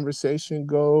that conversation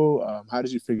go? How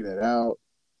did you figure that out?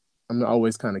 I'm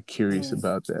always kind of curious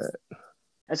about that.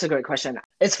 That's a great question.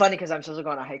 It's funny because I'm supposed to go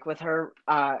on a hike with her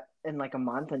in like a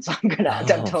month, and so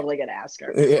I'm totally gonna ask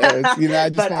her. Yeah, I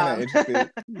just find that interesting.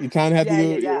 You kind of have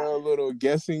to do a little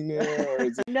guessing there, or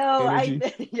is it no, right.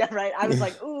 I was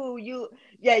like, ooh,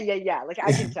 yeah. Like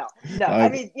I can tell. No, I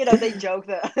mean, they joke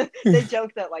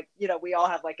that like we all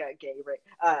have like a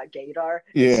gaydar.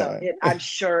 Yeah. So I'm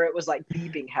sure it was like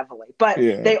beeping heavily, but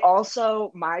they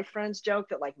also, my friends joke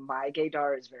that like my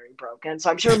gaydar is very broken, so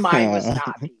I'm sure mine was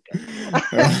not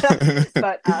beeping.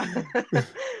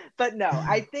 But no,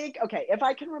 I think, okay, if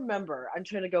I can remember, I'm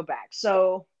trying to go back.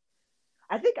 So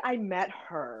I think I met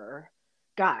her,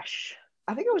 gosh,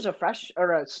 I think it was a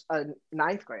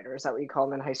ninth grader. Is that what you call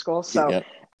them in high school? So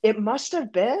it must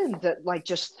have been that like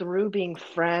just through being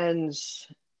friends,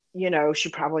 she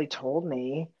probably told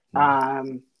me,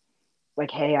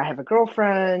 like, hey, I have a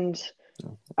girlfriend.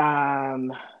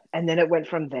 And then it went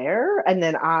from there. And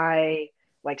then I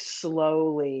like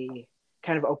slowly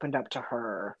kind of opened up to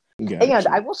her. Gotcha. And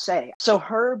I will say, so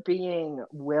her being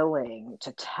willing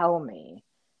to tell me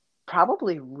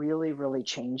probably really, really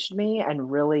changed me,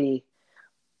 and really,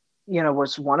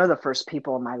 was one of the first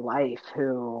people in my life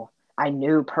who I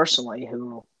knew personally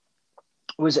who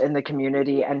was in the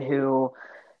community and who,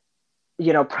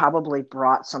 probably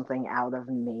brought something out of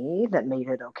me that made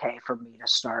it okay for me to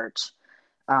start,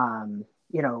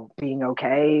 being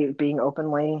okay, being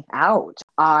openly out.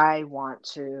 I want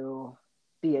to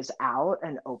be as out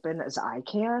and open as I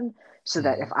can, so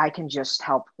that if I can just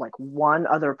help like one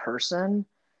other person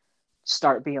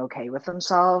start being okay with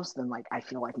themselves, then like I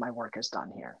feel like my work is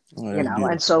done here. Beautiful.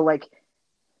 And so like,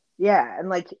 yeah, and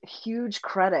like huge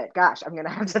credit. Gosh, I'm gonna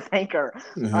have to thank her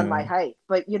on my hike,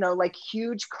 but like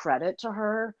huge credit to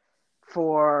her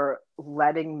for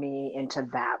letting me into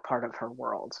that part of her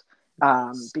world,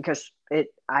 because it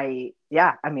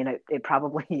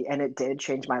probably, and it did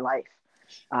change my life.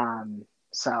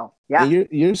 So yeah. And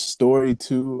your story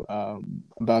too,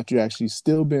 about you actually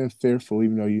still being fearful,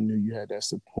 even though you knew you had that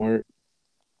support.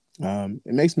 It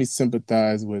makes me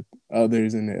sympathize with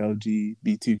others in the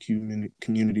LGBTQ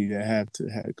community that have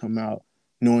to come out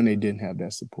knowing they didn't have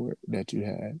that support that you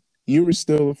had. You were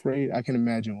still afraid. I can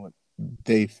imagine what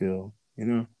they feel, I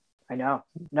know.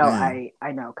 No,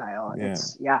 I know, Kyle.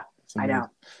 Yeah. I know.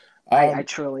 I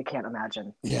truly can't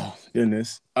imagine. Yeah,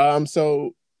 goodness.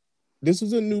 So this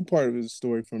was a new part of the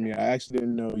story for me. I actually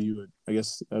didn't know you would, I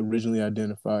guess, originally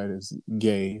identified as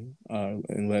gay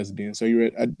and lesbian. So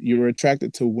you were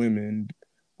attracted to women.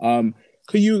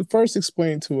 Could you first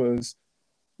explain to us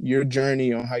your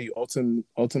journey on how you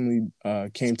ultimately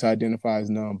came to identify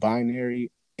as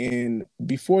non-binary? And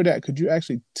before that, could you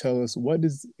actually tell us what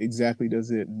exactly does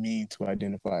it mean to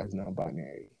identify as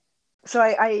non-binary?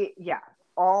 So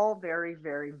all very,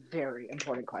 very, very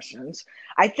important questions.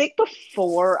 I think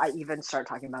before I even start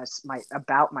talking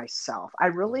about myself, I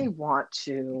really want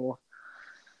to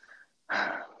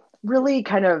really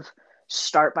kind of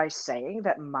start by saying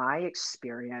that my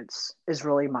experience is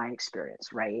really my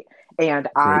experience, right? And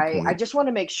I just want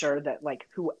to make sure that like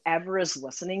whoever is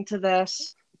listening to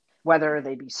this, whether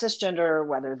they be cisgender,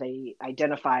 whether they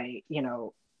identify,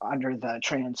 under the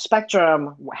trans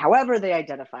spectrum, however they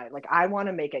identify, like I want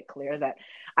to make it clear that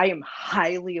I am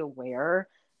highly aware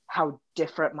how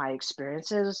different my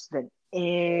experience is than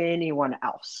anyone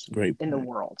else in the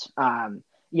world.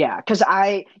 Because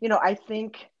I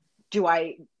think, do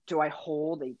I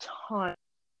hold a ton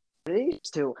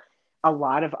to a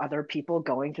lot of other people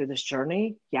going through this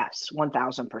journey? Yes,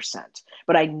 1000%.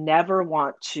 But I never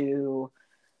want to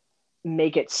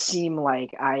make it seem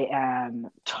like I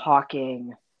am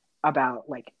talking about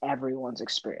like everyone's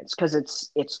experience, because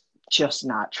it's just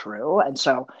not true. And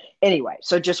so anyway,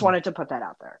 so just wanted to put that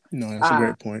out there. No, that's a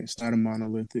great point. It's not a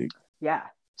monolithic. Yeah.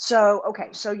 So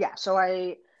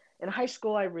in high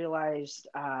school I realized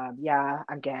I'm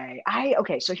gay.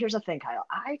 So here's the thing, Kyle.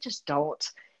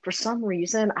 For some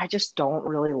reason I just don't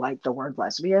really like the word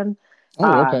lesbian.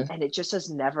 Oh, okay. And it just has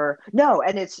never, no.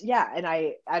 And it's, yeah. And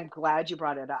I'm glad you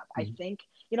brought it up. I Mhm. think,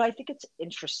 I think it's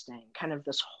interesting, kind of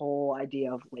this whole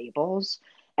idea of labels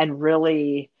and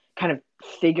really kind of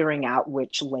figuring out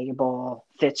which label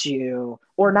fits you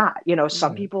or not.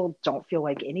 Some Yeah. people don't feel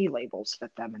like any labels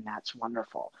fit them, and that's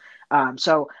wonderful.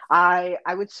 So I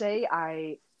would say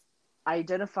I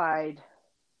identified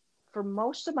for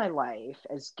most of my life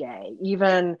as gay,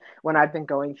 even when I've been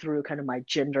going through kind of my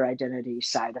gender identity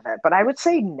side of it. But I would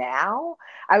say now,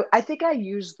 I think I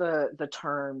use the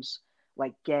terms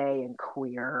like gay and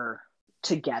queer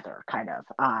together, kind of.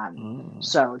 Oh.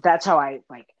 So that's how I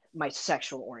like my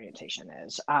sexual orientation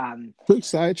is. Quick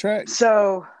sidetrack.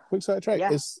 So Quick sidetrack.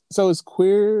 yeah, Is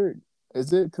queer?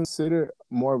 Is it considered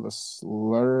more of a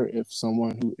slur if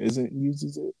someone who isn't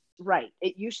uses it? right.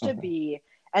 It used to Okay. be,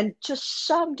 and to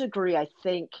some degree, I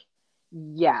think,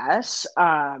 yes,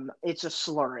 it's a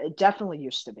slur. It definitely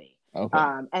used to be. Okay.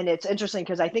 And it's interesting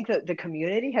because I think that the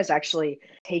community has actually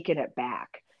taken it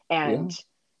back Yeah. and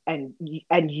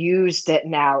and used it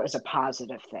now as a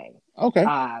positive thing. Okay.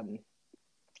 Um,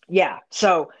 yeah.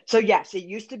 So yes, it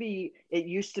used to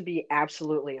be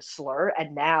absolutely a slur,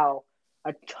 and now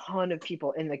a ton of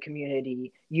people in the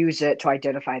community use it to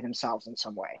identify themselves in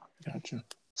some way. Gotcha.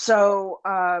 So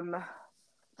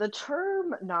the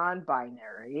term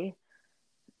non-binary,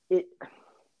 it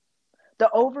the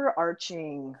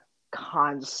overarching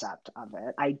concept of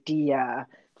it, idea,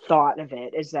 thought of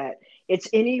it is that it's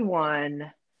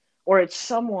anyone or it's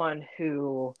someone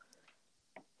who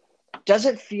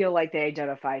doesn't feel like they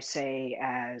identify, say,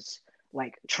 as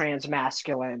like trans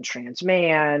masculine, trans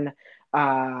man,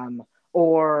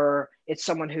 or it's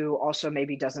someone who also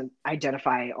maybe doesn't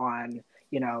identify on,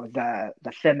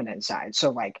 the feminine side. So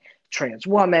like trans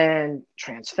woman,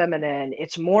 trans feminine.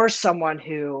 It's more someone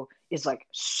who is like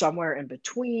somewhere in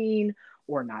between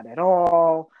or not at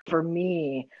all. For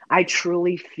me, I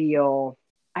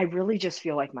really just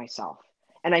feel like myself.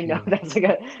 And I know Mm. that's like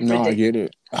a No, I ridiculous, get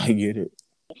it. I get it.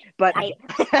 but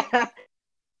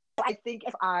I think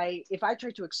if I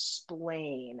try to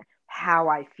explain how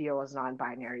I feel as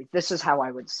non-binary, this is how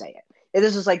I would say it. And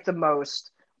this is like the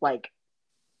most like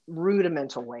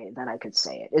rudimental way that I could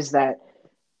say it is that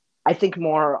I think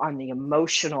more on the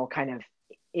emotional kind of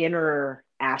inner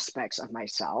aspects of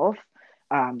myself,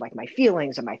 like my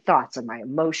feelings and my thoughts and my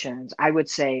emotions. I would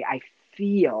say I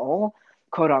feel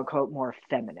quote unquote more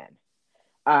feminine.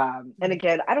 And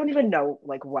again, I don't even know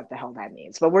like what the hell that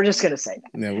means, but we're just gonna say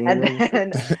that. Yeah, we'll And roll with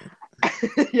then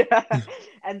it. yeah,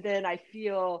 and then I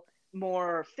feel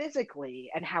more physically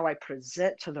and how I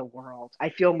present to the world. I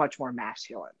feel much more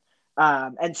masculine.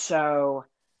 And so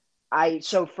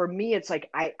so for me, it's like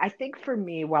I think for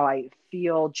me, while I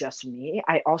feel just me,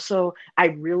 I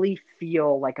really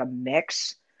feel like a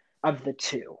mix of the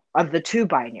two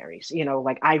binaries.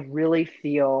 Like I really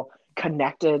feel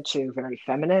connected to very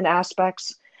feminine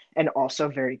aspects and also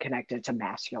very connected to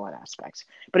masculine aspects.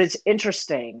 But it's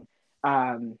interesting.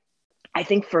 Um, I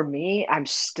think for me, I'm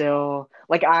still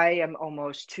like I am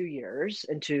almost 2 years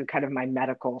into kind of my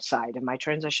medical side of my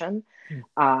transition.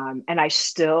 And I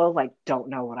still like don't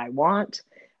know what I want.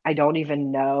 I don't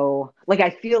even know. Like I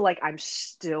feel like I'm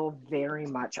still very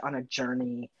much on a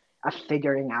journey of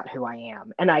figuring out who I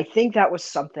am. And I think that was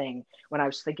something when I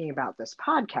was thinking about this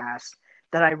podcast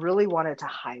that I really wanted to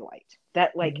highlight.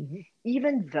 That like Mhm.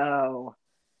 even though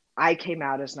I came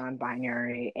out as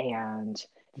non-binary and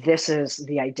this is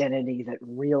the identity that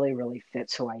really, really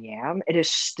fits who I am, it is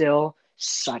still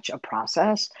such a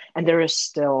process. And there is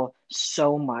still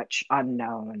so much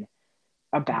unknown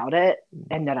about it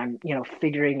and that I'm,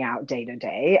 figuring out day to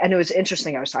day. And it was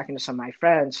interesting. I was talking to some of my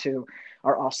friends who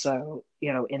are also,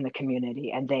 in the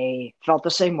community and they felt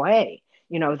the same way,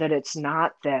 that it's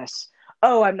not this,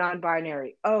 oh, I'm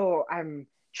non-binary. Oh, I'm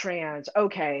trans.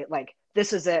 Okay. Like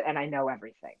this is it. And I know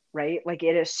everything. Right. Like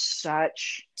It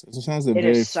sounds a it is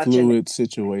very such an, fluid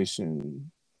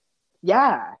situation.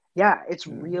 yeah. Yeah. It's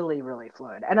Yeah. really, really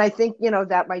fluid. And I think,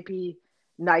 that might be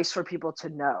nice for people to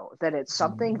know that it's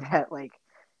something Mhm. that like,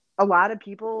 a lot of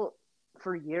people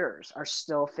for years are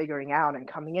still figuring out and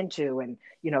coming into and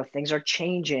things are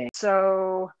changing.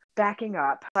 So backing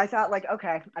up, I thought like,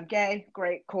 okay, I'm gay,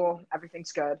 great, cool,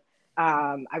 everything's good.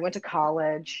 I went to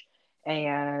college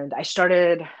and I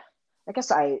started, I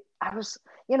guess I was,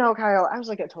 Kyle, I was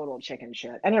like a total chicken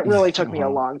shit, and it really took me a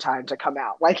Uh-huh. long time to come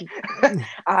out. Like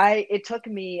it took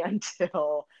me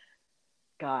until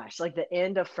gosh, like the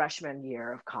end of freshman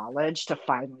year of college to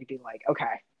finally be like,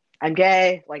 okay, I'm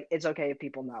gay. Like it's okay if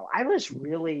people know. I was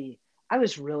really,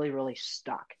 really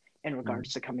stuck in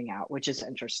regards to coming out, which is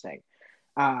interesting.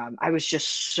 I was just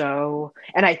so,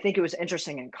 and I think it was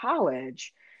interesting in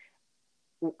college.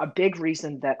 a big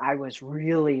reason that I was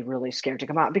really, really scared to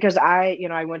come out, because I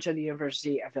went to the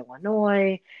University of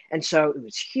Illinois, and so it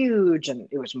was huge, and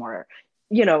it was more,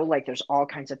 like there's all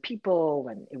kinds of people,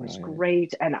 and it was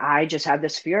great. And I just had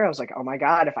this fear. I was like, oh my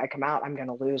God, if I come out, I'm going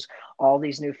to lose all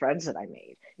these new friends that I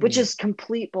made, which is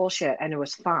complete bullshit. And it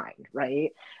was fine.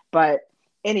 Right. But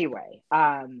anyway,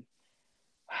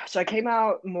 so I came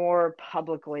out more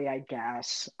publicly, I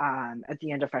guess, at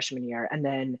the end of freshman year. And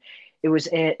then it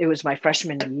was my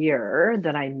freshman year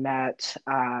that I met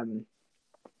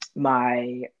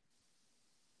my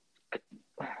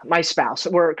spouse.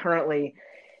 We're currently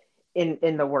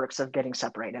in the works of getting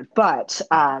separated, but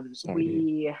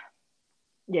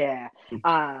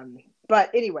but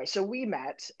anyway, so we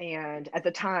met, and at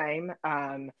the time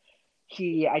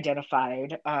he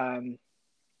identified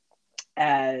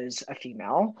as a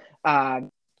female.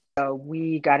 So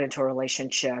we got into a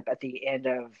relationship at the end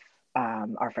of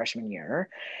our freshman year,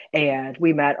 and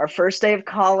we met our first day of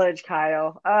college,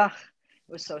 Kyle. It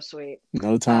was so sweet.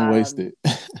 No time wasted.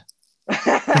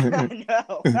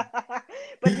 No.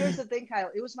 But here's the thing, Kyle.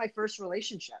 It was my first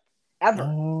relationship ever.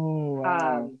 Oh,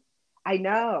 wow. I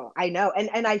know.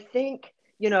 And I think,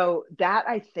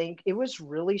 I think it was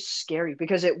really scary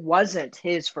because it wasn't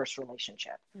his first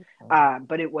relationship,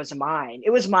 but it was mine.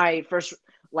 It was my first,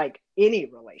 like, any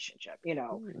relationship,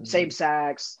 same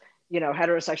sex,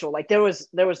 heterosexual, like there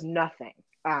was nothing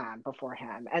before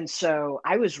him. And so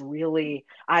I really,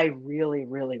 really,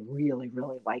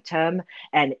 really liked him.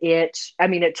 And it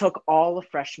took all of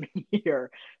freshman year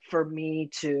for me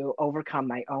to overcome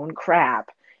my own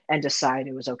crap and decide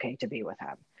it was okay to be with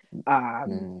him.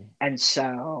 And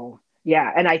so,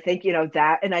 yeah. And I think,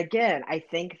 that, and again, I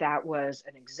think that was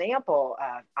an example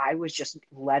of, I was just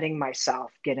letting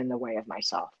myself get in the way of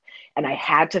myself. And I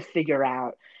had to figure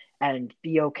out and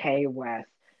be okay with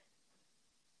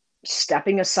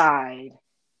stepping aside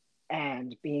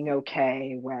and being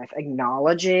okay with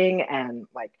acknowledging and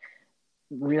like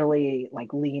really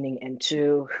like leaning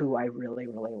into who I really,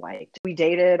 really liked. We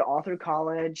dated all through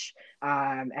college.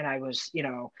 And I was,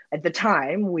 at the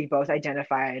time we both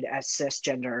identified as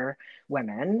cisgender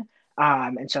women.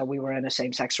 And so we were in a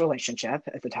same-sex relationship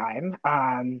at the time.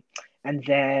 And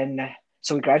then,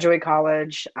 so we graduated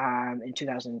college in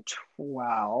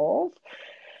 2012.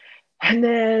 And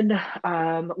then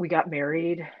we got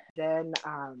married. Then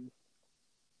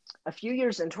a few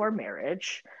years into our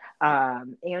marriage,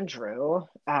 Andrew,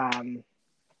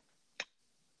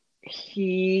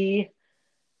 he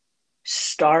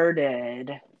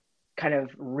started kind of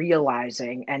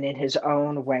realizing, and in his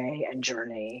own way and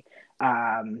journey,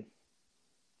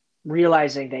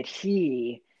 realizing that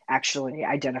he actually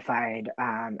identified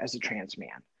as a trans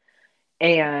man.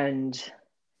 And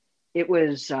it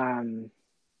was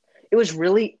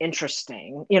really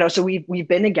interesting, so we've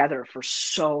been together for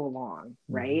so long,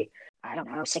 right? I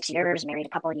don't know, 6 years, married a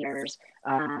couple of years.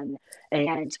 And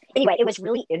anyway, it was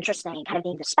really interesting kind of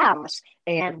being the spouse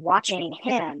and watching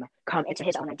him come into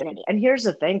his own identity. And here's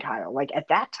the thing, Kyle, like at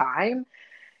that time,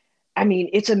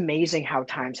 it's amazing how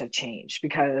times have changed,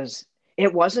 because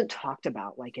it wasn't talked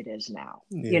about like it is now.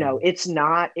 It's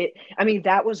not it.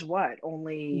 That was what,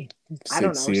 only, I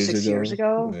don't know, 6 years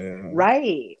ago. Yeah.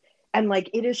 Right. And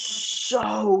like, it is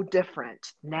so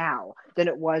different now than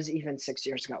it was even 6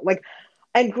 years ago. Like,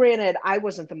 and granted, I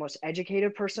wasn't the most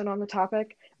educated person on the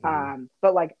topic,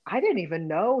 but like, I didn't even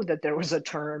know that there was a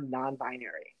term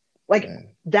non-binary. Like,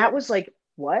 that was like,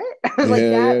 what? Like,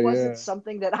 that wasn't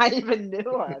something that I even knew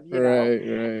of,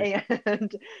 Right.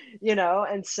 And,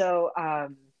 and so,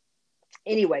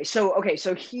 anyway,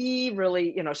 so he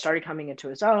really, started coming into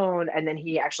his own, and then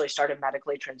he actually started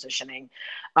medically transitioning.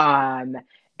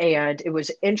 And it was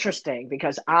interesting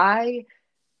because I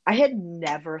had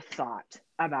never thought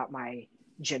about my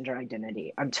gender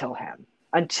identity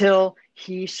until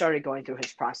he started going through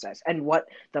his process. And what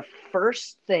the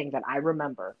first thing that I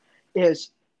remember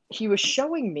is he was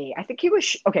showing me, I think he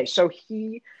was, so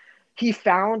he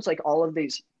found like all of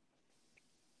these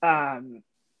kind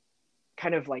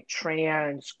of like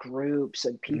trans groups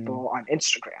and people on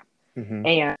Instagram.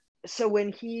 And so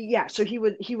when he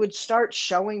would start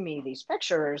showing me these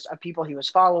pictures of people he was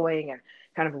following and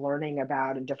kind of learning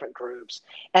about in different groups.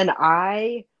 And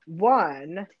I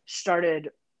started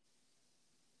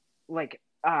like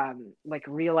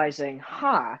realizing,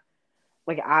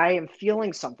 like I am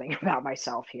feeling something about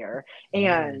myself here.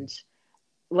 And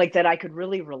like that I could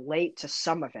really relate to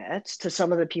some of it, to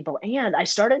some of the people. And I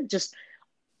started just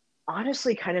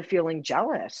honestly kind of feeling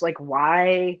jealous. Like,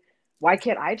 why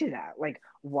can't I do that? Like,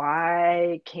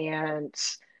 why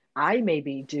can't I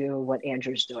maybe do what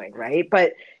Andrew's doing, right?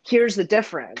 But here's the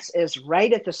difference is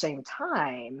right at the same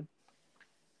time,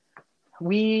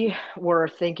 we were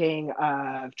thinking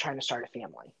of trying to start a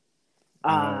family.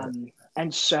 Right.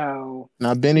 And so,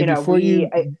 Now, Benny, you know, before you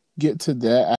get to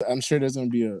that, I'm sure there's going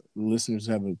to be listeners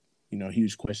have a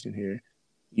huge question here.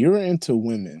 You're into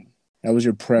women. That was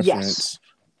your yes, preference.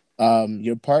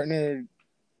 Your partner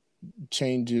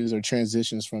changes or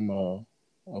transitions from a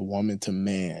woman to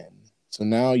man. So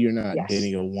now you're not yes.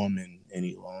 dating a woman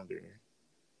any longer.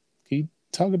 Can you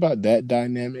talk about that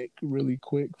dynamic really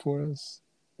quick for us?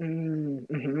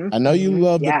 Mm-hmm, I know you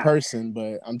love the yeah. person,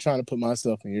 but I'm trying to put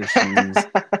myself in your shoes.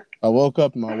 I woke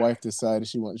up and my wife decided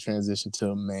she wanted to transition to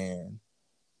a man,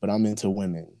 but I'm into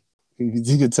women.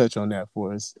 You could touch on that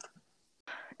for us.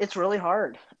 It's really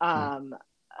hard.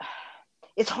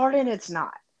 It's hard and it's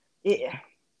not.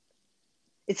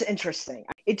 It's interesting.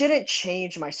 It didn't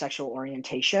change my sexual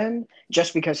orientation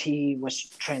just because he was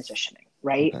transitioning,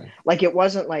 right? Okay. Like it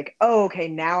wasn't like, oh, okay,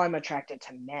 now I'm attracted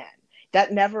to men.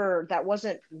 That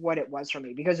wasn't what it was for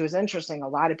me because it was interesting. A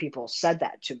lot of people said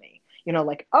that to me,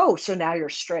 like, oh, so now you're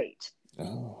straight.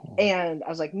 Oh. And I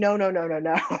was like, no, no, no, no,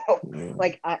 no. Yeah.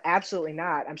 Like, absolutely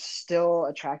not. I'm still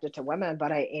attracted to women,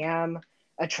 but I am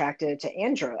attracted to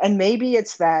Andrew. And maybe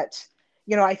it's that,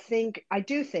 I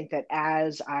do think that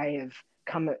as I have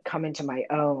come into my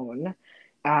own,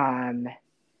 not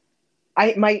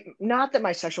that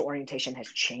my sexual orientation has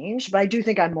changed, but I do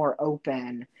think I'm more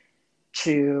open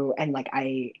to, and like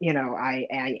I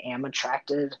am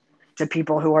attracted to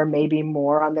people who are maybe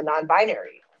more on the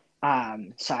non-binary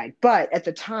side. But at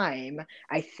the time,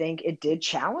 I think it did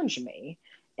challenge me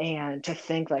and to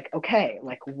think like, okay,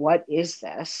 like what is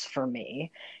this for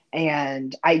me?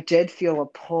 And I did feel a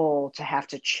pull to have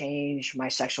to change my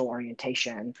sexual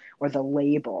orientation or the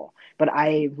label. But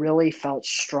I really felt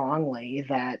strongly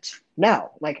that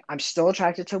no, like I'm still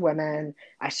attracted to women.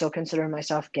 I still consider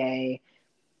myself gay,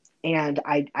 and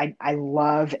I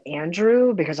love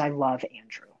Andrew because I love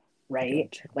Andrew, right?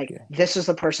 Gotcha. Like Yeah. this is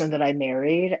the person that I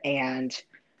married, and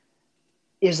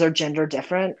is their gender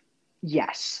different?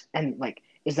 Yes. And like,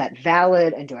 is that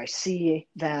valid? And do I see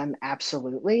them?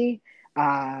 Absolutely.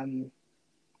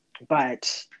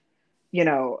 But you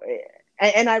know,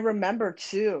 and I remember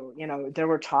too, there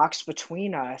were talks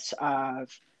between us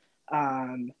of,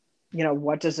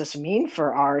 what does this mean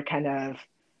for our kind of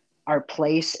our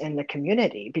place in the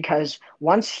community? Because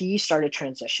once he started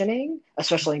transitioning,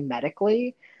 especially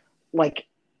medically, like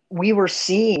we were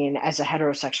seen as a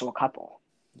heterosexual couple.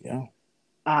 Yeah.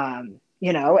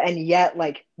 And yet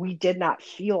like we did not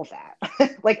feel that.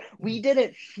 Like we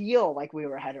didn't feel like we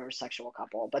were a heterosexual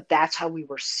couple, but that's how we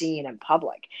were seen in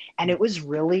public. And it was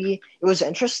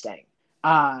interesting.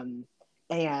 And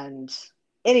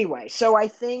anyway, so I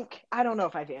don't know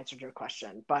if I've answered your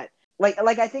question, but like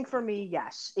I think for me,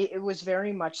 yes, it was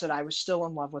very much that I was still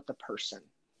in love with the person.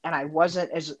 And I wasn't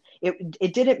as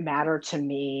it didn't matter to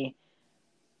me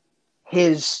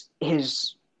his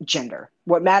gender.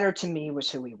 What mattered to me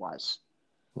was who he was.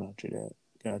 Roger that.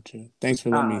 Gotcha. Thanks for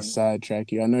letting me Um,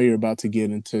 sidetrack you. I know you're about to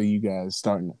get into you all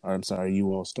starting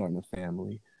a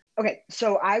family. okay,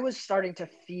 so I was starting to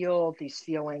feel these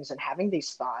feelings and having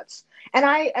these thoughts, and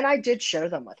I did share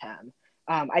them with him.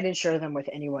 I didn't share them with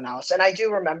anyone else, and I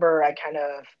do remember I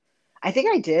think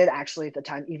I did actually at the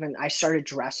time. Even I started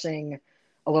dressing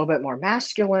a little bit more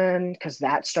masculine because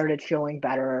that started feeling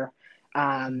better.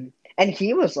 And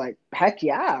he was like, "Heck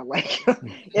yeah! Like,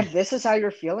 if this is how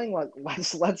you're feeling,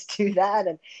 let's do that."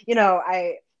 And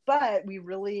but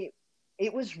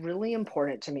it was really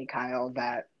important to me, Kyle,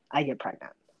 that I get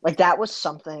pregnant. Like that was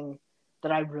something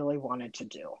that I really wanted to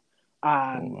do.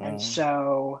 And Wow.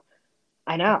 so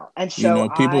I know. And so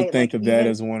People I think like of that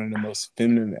even as one of the most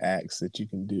feminine acts that you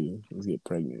can do is get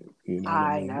pregnant. You know what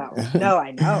I I mean? know. No,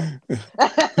 I know.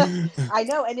 I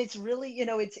know. And it's really,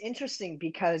 it's interesting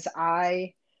because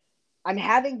I'm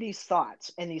having these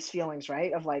thoughts and these feelings,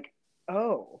 right? Of like,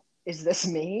 oh, is this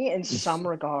me in some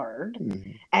regard?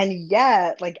 And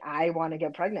yet, like, I want to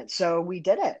get pregnant. So we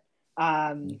did it.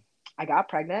 I got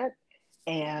pregnant,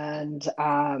 and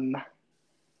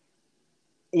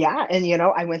yeah, and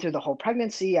I went through the whole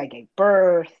pregnancy. I gave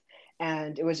birth,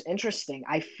 and it was interesting.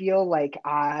 I feel like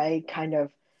I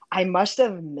must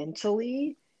have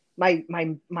mentally, my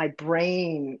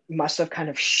brain must have kind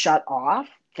of shut off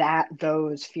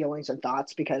those feelings and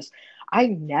thoughts because I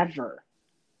never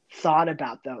thought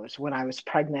about those when I was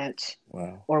pregnant.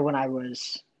 Wow. Or when I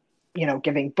was,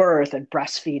 giving birth and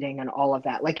breastfeeding and all of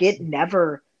that. Like it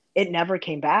never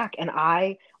came back. And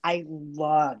I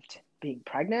loved being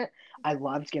pregnant. I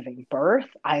loved giving birth.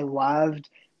 I loved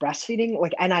breastfeeding.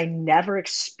 Like, and I never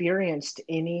experienced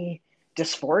any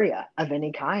dysphoria of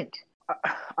any kind.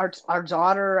 Our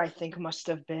daughter, I think, must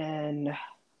have been,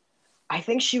 I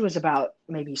think she was about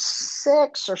maybe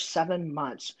 6 or 7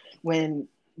 months when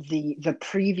the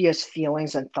previous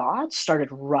feelings and thoughts started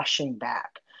rushing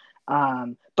back.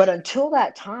 But until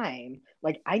that time,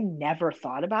 like I never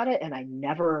thought about it, and I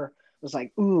never was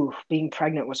like, ooh, being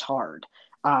pregnant was hard.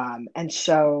 And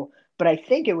so, but I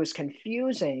think it was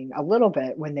confusing a little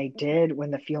bit when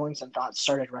when the feelings and thoughts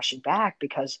started rushing back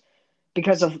because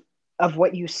of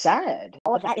what you said.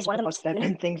 All of that is one of the most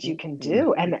feminine things you can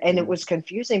do. And it was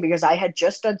confusing because I had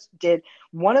just did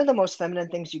one of the most feminine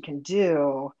things you can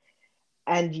do,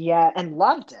 and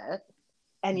loved it.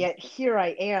 And yet here I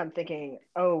am thinking,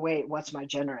 oh wait, what's my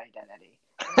gender identity?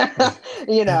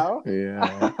 You know?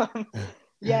 Yeah.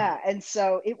 Yeah. And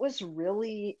so it was a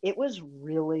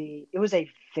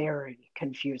very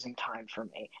confusing time for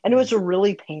me. And it was a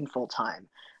really painful time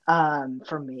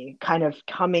for me, kind of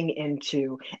coming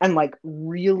into and like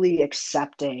really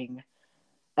accepting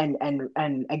and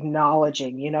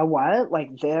acknowledging, you know what,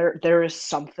 like there is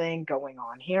something going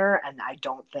on here, and I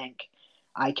don't think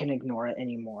I can ignore it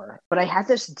anymore. But I had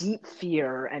this deep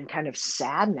fear and kind of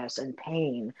sadness and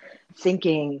pain,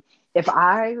 thinking if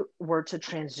I were to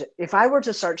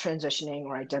start transitioning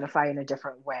or identify in a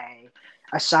different way,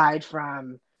 aside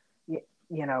from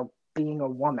being a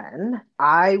woman,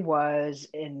 I was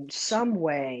in some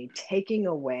way taking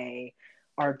away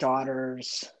our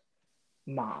daughter's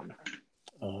mom.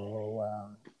 Oh wow.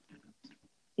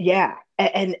 Yeah,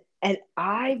 and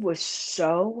I was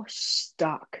so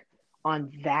stuck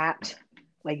on that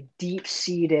like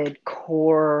deep-seated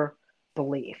core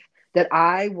belief that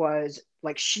I was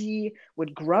like, she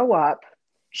would grow up,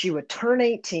 she would turn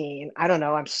 18, I don't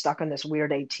know, I'm stuck on this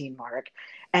weird 18 mark,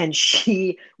 and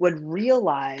she would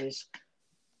realize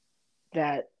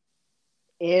that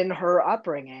in her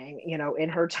upbringing, in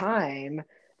her time,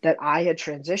 that I had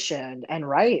transitioned, and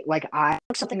right, like I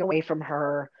took something away from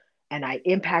her and I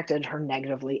impacted her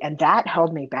negatively, and that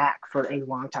held me back for a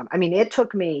long time. I mean, it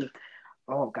took me,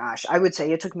 oh gosh, I would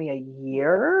say it took me a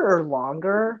year or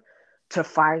longer to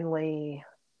finally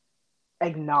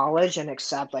acknowledge and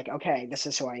accept, like, okay, this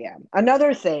is who I am.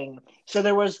 Another thing, so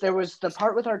there was the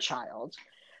part with our child.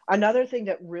 Another thing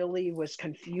that really was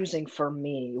confusing for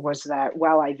me was that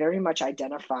while I very much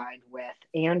identified with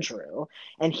Andrew,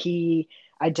 and he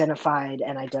identified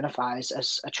and identifies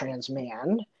as a trans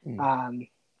man,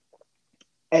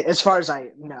 as far as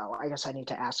I know, I guess I need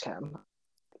to ask him.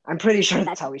 I'm pretty sure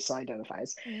that's how he still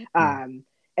identifies.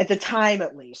 At the time,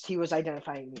 at least, he was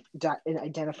identifying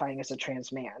as a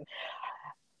trans man.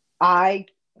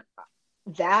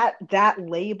 That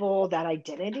label, that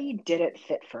identity didn't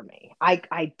fit for me.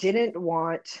 I didn't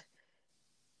want,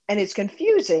 and it's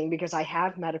confusing because I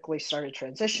have medically started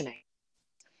transitioning.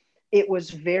 It was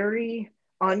very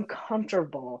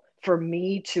uncomfortable for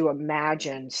me to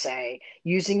imagine, say,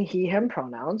 using he, him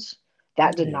pronouns.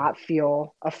 That did not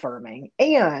feel affirming.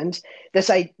 And this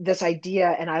idea,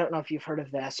 and I don't know if you've heard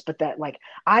of this, but that like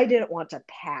I didn't want to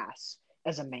pass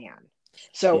as a man.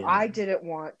 So I didn't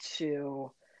want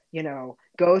to,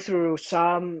 go through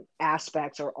some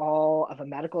aspects or all of a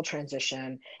medical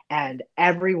transition and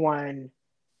everyone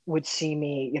would see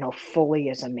me, fully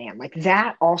as a man. Like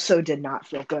that also did not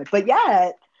feel good. But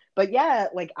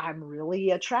yet, like I'm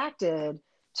really attracted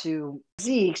to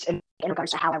physiques in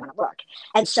regards to how I want to look.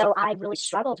 And so I really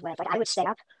struggled with, like, I would stay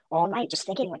up all night just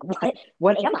thinking, like,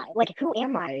 what am I? Like, who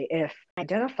am I if I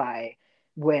identify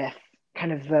with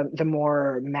kind of the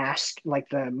more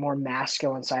the more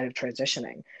masculine side of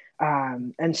transitioning?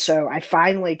 And so I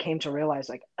finally came to realize,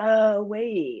 like, oh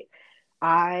wait,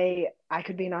 I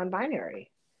could be non-binary.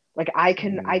 Like I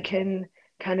can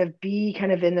kind of be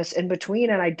kind of in this in between,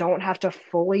 and I don't have to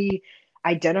fully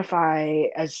identify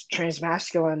as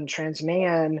transmasculine, trans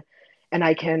man,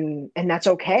 and and that's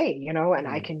okay, and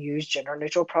I can use gender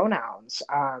neutral pronouns.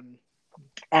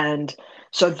 And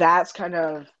so that's kind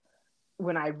of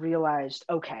when I realized,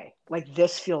 okay, like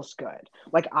this feels good.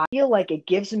 Like I feel like it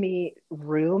gives me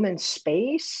room and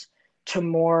space to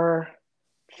more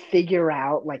figure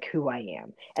out like who I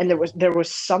am. And there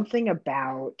was something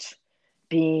about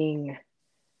being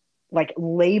like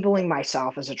labeling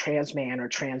myself as a trans man or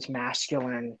trans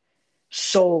masculine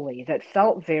solely that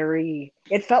felt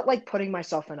it felt like putting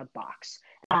myself in a box.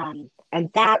 And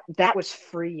that was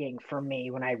freeing for me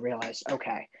when I realized,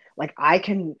 okay, like I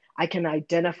can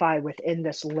identify within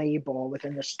this label,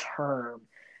 within this term,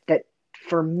 that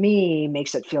for me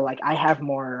makes it feel like I have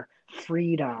more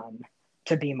freedom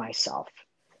to be myself.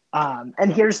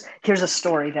 And here's a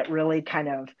story that really kind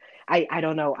of, I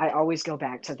don't know, I always go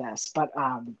back to this, but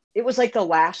it was like the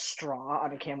last straw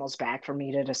on a camel's back for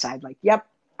me to decide, like, yep,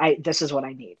 this is what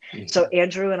I need. Mhm. So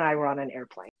Andrew and I were on an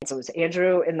airplane. So it was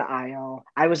Andrew in the aisle,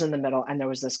 I was in the middle, and there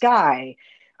was this guy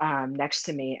next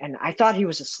to me, and I thought he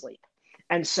was asleep.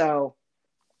 And so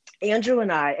Andrew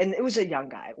and I, and it was a young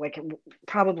guy, like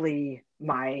probably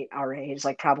our age,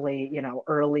 like probably,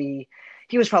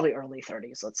 he was probably early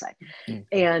 30s, let's say. Mhm.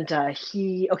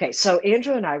 And so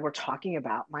Andrew and I were talking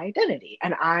about my identity,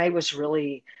 and I was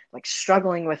really like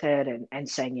struggling with it and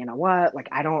saying, you know what, like,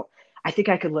 I think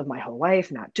I could live my whole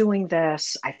life not doing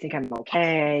this. I think I'm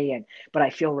okay. But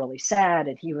I feel really sad.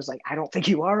 And he was like, I don't think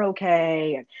you are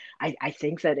okay. And I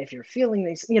think that if you're feeling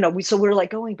these, so we're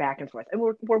like going back and forth, and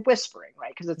we're whispering,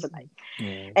 right? Because it's a night.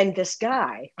 Yeah. And this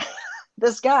guy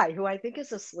who I think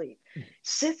is asleep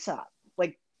sits up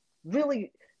like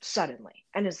really suddenly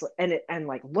and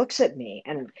like looks at me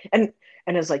and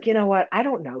is like, you know what? I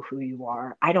don't know who you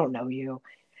are. I don't know you.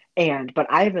 But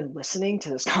I've been listening to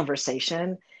this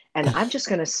conversation, and I'm just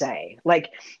going to say, like,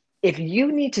 if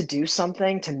you need to do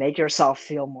something to make yourself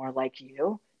feel more like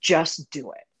you, just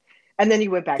do it. And then he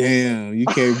went back. Damn, you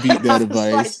can't beat that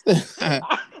advice. I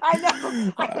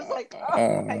know. I was like,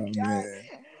 oh my God. Man.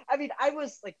 I mean, I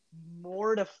was like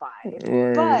mortified,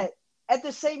 Word. but at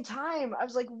the same time, I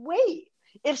was like, wait,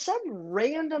 if some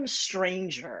random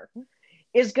stranger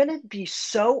is going to be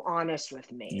so honest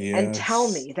with me and tell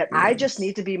me that I just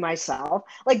need to be myself,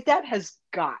 like, that has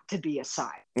got to be a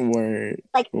sign. Word.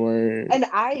 Like, word. And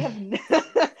I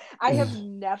have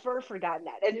never forgotten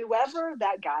that. And whoever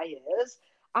that guy is,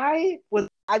 I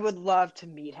would love to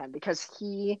meet him, because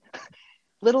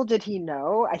little did he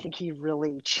know, I think he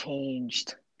really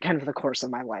changed kind of the course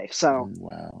of my life. So,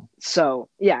 wow. So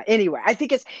yeah, anyway, I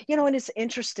think it's, and it's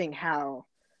interesting how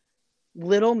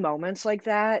little moments like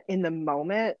that, in the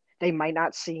moment, they might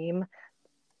not seem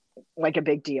like a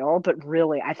big deal, but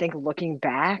really, I think looking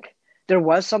back, there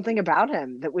was something about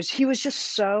him he was just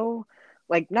so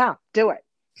like, no, do it.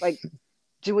 Like,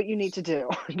 do what you need to do.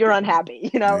 You're unhappy,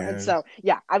 Yeah. And so,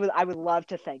 yeah, I would love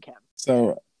to thank him.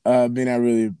 So, Ben, I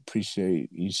really appreciate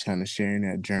you kind of sharing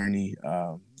that journey.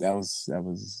 That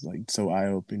was like so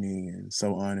eye-opening and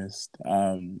so honest.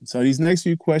 So these next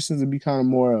few questions will be kind of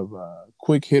more of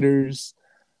quick hitters.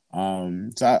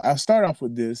 So I'll start off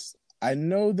with this. I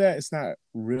know that it's not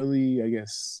really, I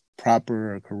guess,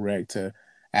 proper or correct to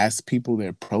ask people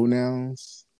their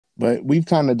pronouns, but we've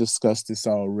kind of discussed this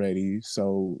already.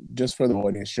 So just for the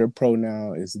audience, your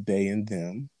pronoun is they and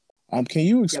them. Can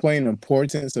you explain the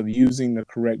importance of using the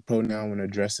correct pronoun when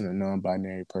addressing a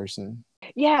non-binary person?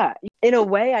 Yeah, in a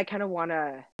way, I kind of want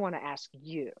to ask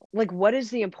you, like, what is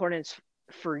the importance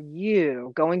for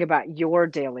you going about your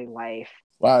daily life?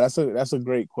 Wow, that's a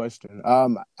great question.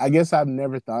 I guess I've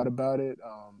never thought about it.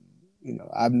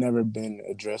 I've never been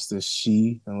addressed as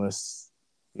she, unless,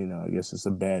 I guess it's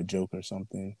a bad joke or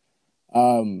something.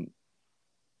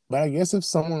 But I guess if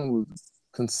someone would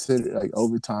consider, like,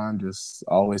 over time, just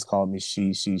always call me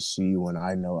she when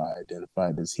I know I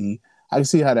identified as he, I can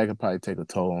see how that could probably take a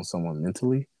toll on someone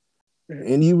mentally.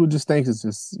 Mm-hmm. And you would just think it's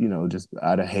just, just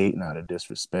out of hate and out of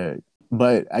disrespect.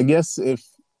 But I guess if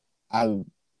in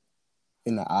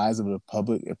the eyes of the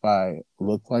public, if I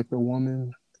look like a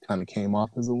woman, kind of came off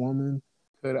as a woman,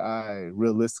 could I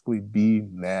realistically be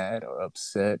mad or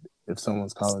upset if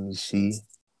someone's calling me she?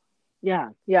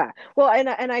 Yeah. Well, and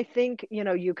I think,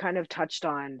 you kind of touched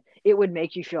on, it would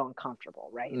make you feel uncomfortable,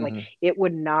 right? Mm-hmm. Like, it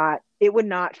would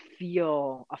not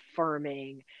feel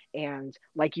affirming and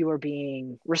like you were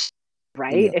being respected,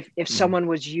 right? Yeah. If someone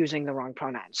was using the wrong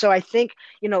pronoun. So I think,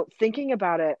 thinking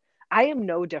about it, I am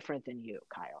no different than you,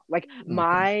 Kyle. Like,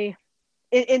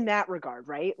 in that regard,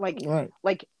 right? Like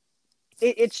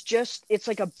it's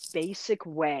like a basic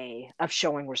way of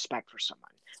showing respect for someone.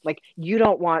 Like, you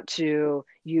don't want to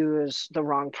use the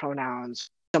wrong pronouns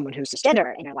for someone who's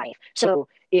cisgender in your life. So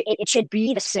it should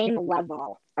be the same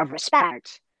level of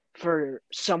respect for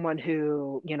someone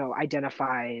who,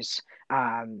 identifies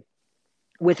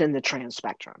within the trans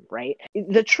spectrum, right?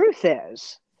 The truth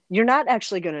is, you're not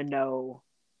actually going to know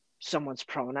someone's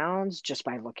pronouns just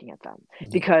by looking at them,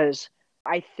 because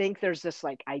I think there's this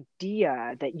like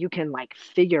idea that you can like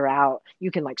figure out,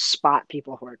 you can like spot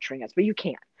people who are trans, but you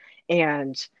can't.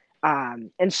 And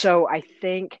so I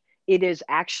think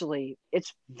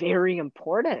it's very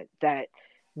important that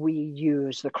we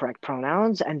use the correct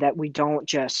pronouns and that we don't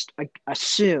just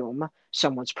assume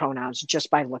someone's pronouns just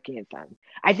by looking at them.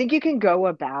 I think you can go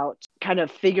about kind of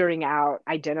figuring out,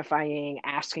 identifying,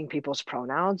 asking people's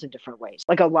pronouns in different ways.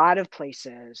 Like, a lot of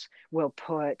places will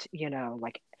put,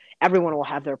 like, everyone will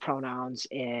have their pronouns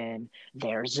in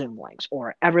their Zoom links,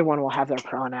 or everyone will have their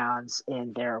pronouns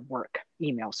in their work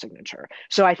email signature.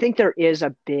 So I think there is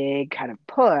a big kind of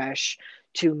push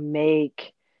to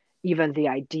make even the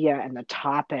idea and the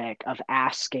topic of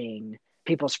asking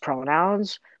people's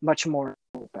pronouns much more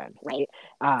open, right?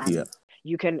 Yeah.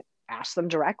 You can ask them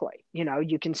directly.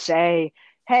 You can say,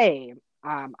 hey,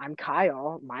 I'm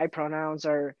Kyle. My pronouns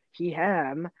are he,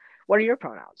 him. What are your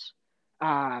pronouns?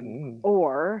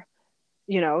 Or,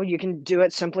 you can do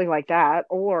it simply like that,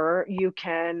 or you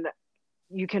can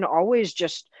always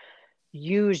just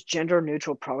use gender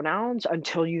neutral pronouns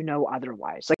until you know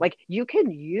otherwise. Like you can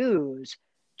use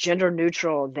gender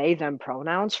neutral they them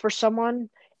pronouns for someone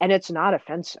and it's not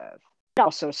offensive. I'd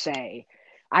also say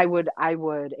I would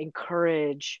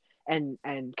encourage and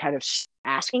kind of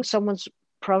asking someone's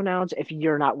pronouns if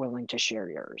you're not willing to share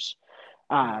yours.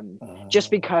 Just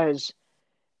because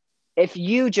if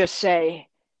you just say,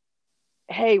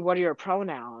 hey, what are your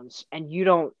pronouns, and you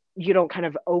don't kind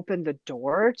of open the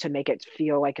door to make it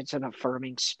feel like it's an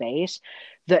affirming space,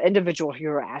 the individual who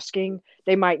you're asking,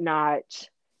 they might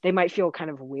feel kind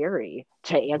of weary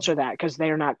to answer that because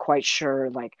they're not quite sure,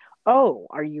 like, oh,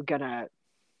 are you gonna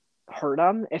hurt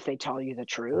them if they tell you the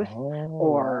truth?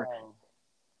 Or Wow.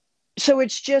 so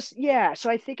it's just, yeah, so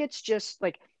I think it's just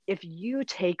like, if you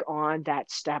take on that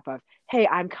step of, hey,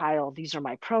 I'm Kyle, these are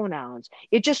my pronouns,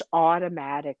 it just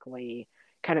automatically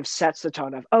kind of sets the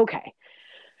tone of, okay,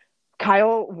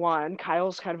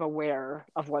 Kyle's kind of aware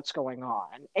of what's going on,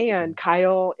 and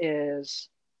Kyle is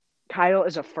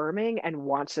affirming and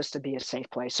wants this to be a safe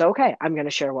place. So okay, I'm going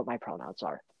to share what my pronouns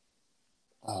are.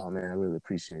 Oh man, I really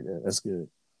appreciate that. That's good.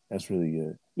 That's really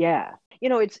good. Yeah.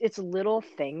 It's little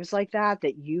things like that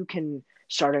you can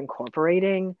start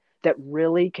incorporating that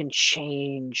really can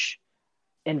change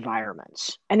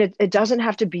environments. And it doesn't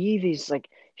have to be these like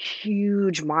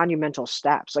huge monumental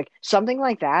steps. Like something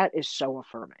like that is so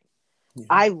affirming. Yeah.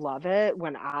 I love it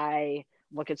when I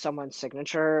look at someone's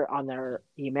signature on their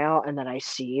email and then I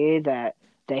see that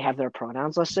they have their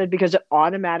pronouns listed, because it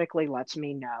automatically lets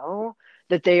me know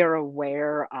that they are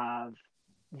aware of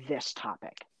this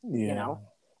topic, Yeah.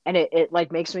 and it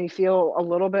like makes me feel a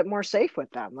little bit more safe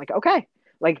with them. Like, okay,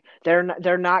 like they're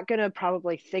not going to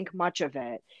probably think much of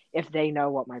it if they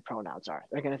know what my pronouns are.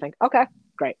 They're going to think, okay,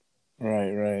 great.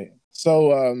 Right.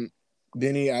 So,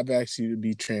 Benny, I've asked you to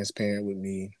be transparent with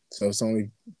me, so it's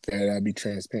only fair that I be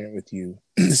transparent with you.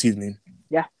 Excuse me.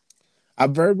 Yeah. I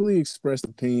verbally expressed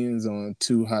opinions on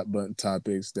two hot button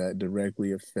topics that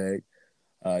directly affect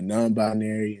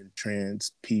non-binary and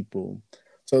trans people.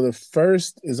 So the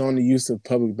first is on the use of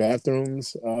public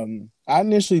bathrooms. I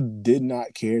initially did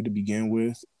not care to begin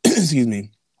with, excuse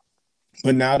me,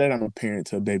 but now that I'm a parent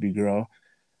to a baby girl,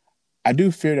 I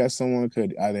do fear that someone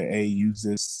could either A, use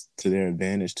this to their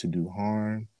advantage to do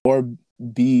harm, or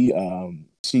B,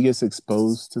 she gets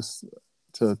exposed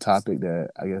to a topic that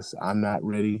I guess I'm not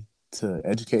ready to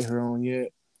educate her on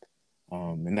yet.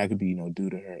 And that could be, due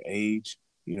to her age.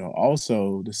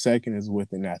 Also, the second is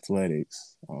within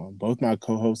athletics. Both my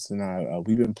co-hosts and I,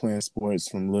 we've been playing sports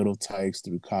from little tykes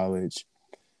through college,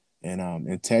 and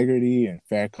integrity and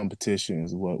fair competition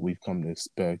is what we've come to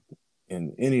expect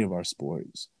in any of our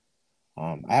sports.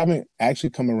 I haven't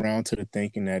actually come around to the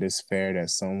thinking that it's fair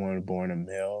that someone born a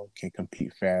male can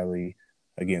compete fairly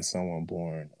against someone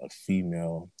born a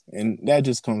female. And that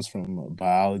just comes from a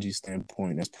biology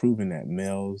standpoint that's proven that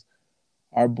males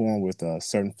are born with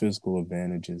certain physical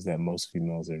advantages that most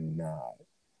females are not.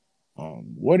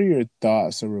 What are your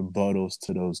thoughts or rebuttals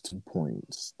to those 2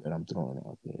 points that I'm throwing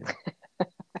out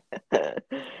there?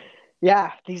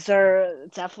 Yeah, these are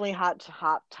definitely hot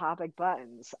topic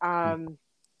buttons.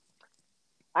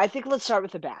 I think let's start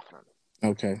with the bathroom.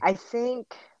 Okay.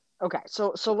 Okay,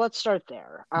 so let's start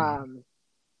there.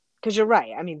 Because you're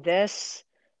right. I mean, this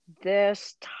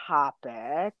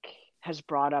topic has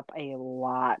brought up a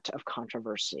lot of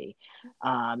controversy,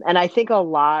 and I think a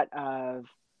lot of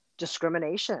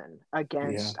discrimination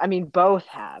against. Yeah. I mean, both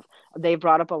have. They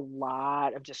brought up a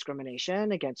lot of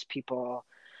discrimination against people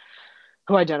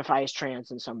who identify as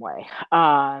trans in some way,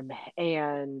 and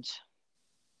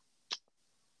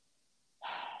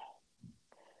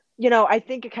I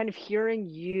think kind of hearing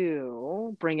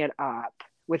you bring it up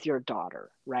with your daughter,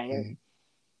 right? Mm-hmm.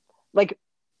 Like,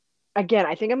 again,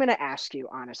 I think I'm going to ask you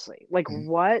honestly, like,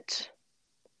 what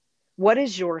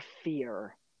is your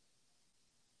fear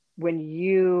when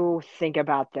you think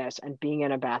about this and being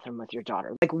in a bathroom with your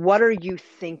daughter? Like, what are you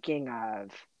thinking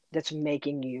of that's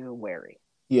making you wary?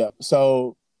 Yeah.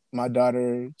 So my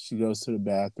daughter, she goes to the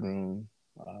bathroom.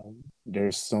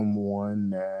 There's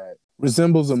someone that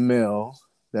resembles a male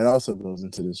that also goes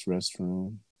into this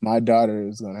restroom. My daughter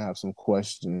is going to have some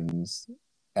questions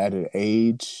at an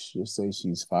age, let's say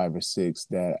she's 5 or 6,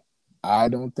 that I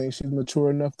don't think she's mature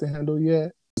enough to handle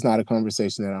yet. it's not a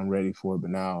conversation that I'm ready for, but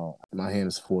now my hand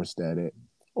is forced at it.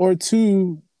 Or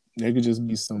two, there could just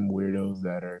be some weirdos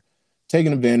that are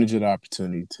taking advantage of the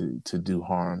opportunity to do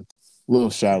harm. A little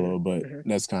shallow, but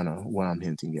that's kind of what I'm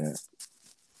hinting at.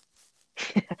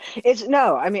 It's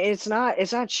no, I mean it's not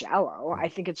shallow. I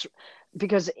think it's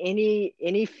because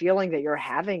any feeling that you're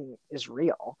having is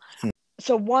real.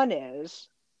 So one is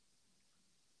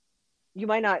you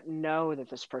might not know that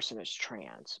this person is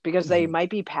trans because they might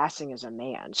be passing as a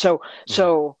man.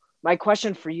 So my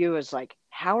question for you is like,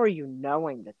 how are you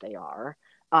knowing that they are?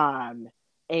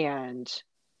 And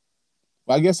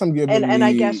well, I guess I'm giving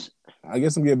I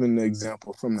guess I'm giving the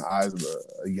example from the eyes of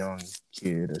a young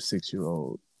kid or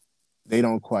 6-year-old. They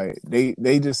don't quite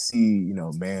they just see, you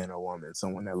know, man or woman,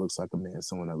 someone that looks like a man,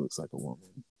 someone that looks like a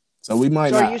woman. So we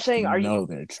might so are not you saying know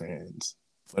they're trans.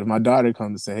 But if my daughter comes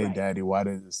and say, "Hey, Right. Daddy, why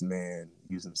does this man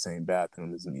use the same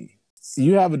bathroom as me?"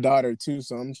 You have a daughter too,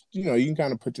 so you know, you can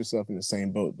kind of put yourself in the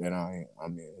same boat that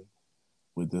I'm in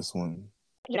with this one.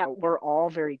 You know, we're all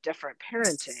very different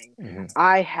parenting.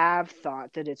 I have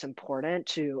thought that it's important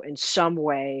to, in some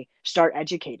way, start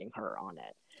educating her on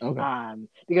it. Okay.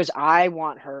 Because I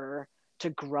want her to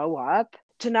grow up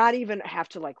to not even have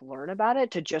to like learn about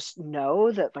it, to just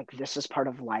know that like this is part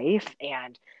of life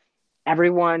and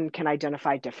everyone can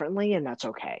identify differently and that's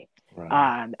okay.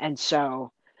 Right. And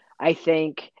so I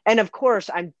think, and of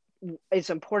course, it's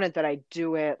important that I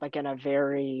do it like in a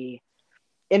very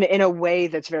in a way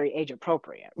that's very age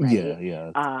appropriate, right?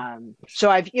 Yeah. So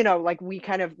I've, you know, like we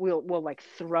kind of we'll like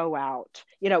throw out,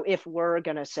 you know, if we're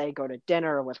gonna say go to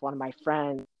dinner with one of my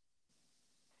friends,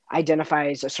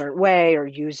 identifies a certain way or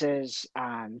uses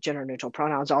gender neutral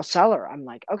pronouns, I'll sell her. I'm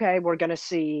like, okay, we're gonna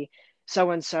see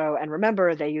so and so, and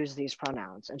remember they use these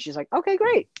pronouns, and she's like, okay,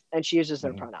 great, and she uses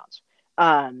their pronouns.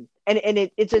 And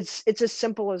it's as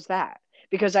simple as that,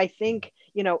 because I think,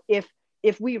 you know, if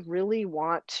we really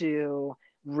want to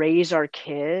raise our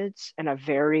kids in a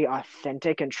very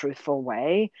authentic and truthful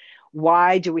way,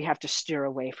 why do we have to steer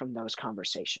away from those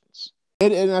conversations?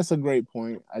 And that's a great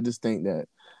point. I just think that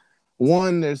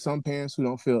one, there's some parents who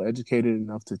don't feel educated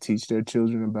enough to teach their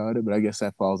children about it, but I guess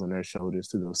that falls on their shoulders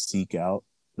to go seek out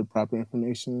the proper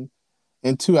information.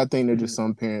 And two, I think there's just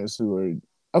some parents who are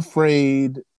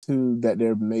afraid that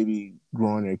they're maybe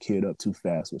growing their kid up too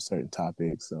fast with certain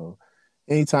topics. So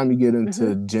anytime you get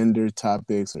into gender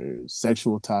topics or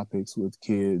sexual topics with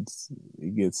kids,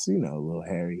 it gets, you know, a little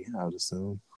hairy, I would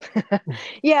assume.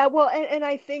 Yeah, well, and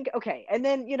I think, okay, and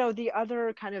then, you know, the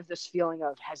other kind of this feeling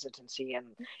of hesitancy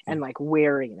and like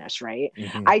wariness, right?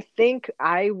 I think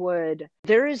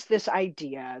there is this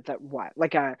idea that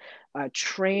like a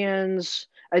trans,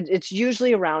 it's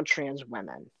usually around trans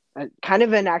women, kind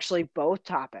of in actually both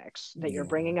topics that you're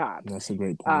bringing up. That's a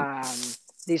great point.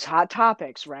 These hot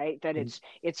topics, right? That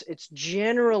it's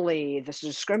generally, this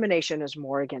discrimination is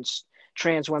more against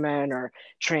trans women or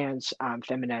trans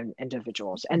feminine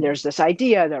individuals. And there's this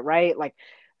idea that, right, like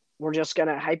we're just going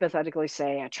to hypothetically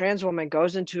say a trans woman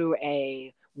goes into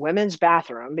a women's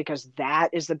bathroom because that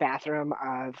is the bathroom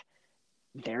of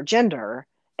their gender.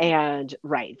 And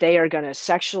right, they are going to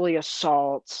sexually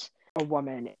assault a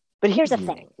woman. But here's the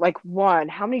thing, like, one,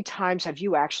 how many times have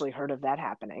you actually heard of that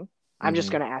happening? I'm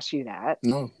just going to ask you that.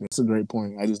 No, that's a great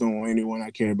point. I just don't want anyone I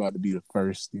care about to be the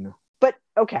first, you know. But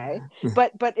okay,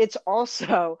 but it's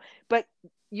also, but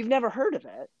you've never heard of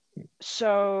it.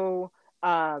 So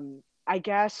I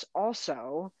guess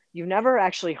also you've never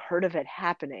actually heard of it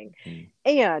happening.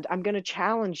 And I'm going to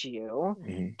challenge you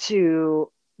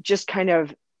to just kind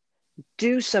of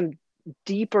do some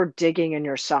deeper digging in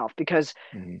yourself, because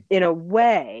in a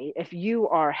way, if you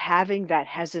are having that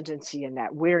hesitancy and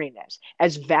that weariness,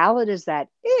 as valid as that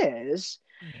is,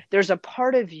 there's a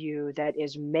part of you that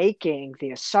is making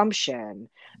the assumption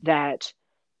that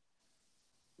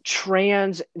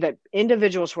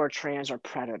individuals who are trans are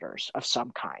predators of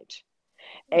some kind,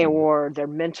 or they're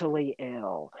mentally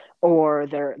ill, or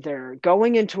they're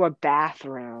going into a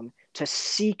bathroom to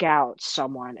seek out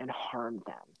someone and harm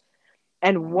them.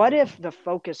 And what if the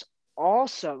focus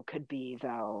also could be,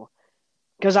 though,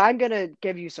 because I'm going to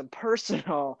give you some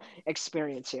personal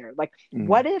experience here. Like,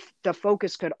 what if the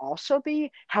focus could also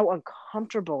be how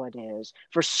uncomfortable it is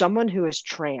for someone who is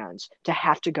trans to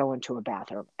have to go into a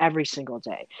bathroom every single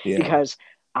day? Yeah. Because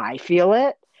I feel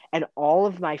it, and all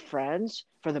of my friends,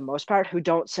 for the most part, who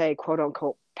don't say quote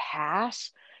unquote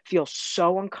pass, feel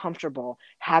so uncomfortable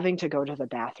having to go to the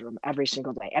bathroom every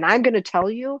single day. And I'm going to tell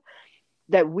you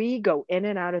that we go in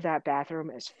and out of that bathroom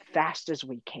as fast as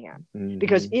we can,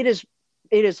 because it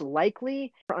is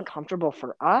likely more uncomfortable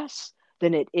for us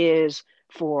than it is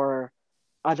for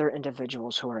other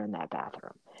individuals who are in that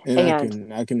bathroom. And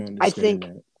I can I understand think,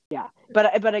 that. yeah,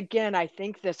 but again, I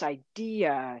think this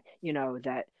idea,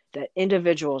 that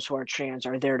individuals who are trans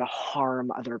are there to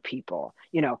harm other people.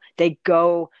 They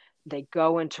go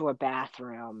into a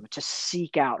bathroom to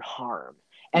seek out harm.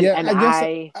 And Yeah, and I guess,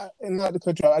 I and not to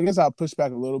cut you off, I guess I'll push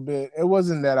back a little bit. It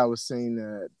wasn't that I was saying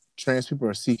that trans people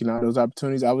are seeking out those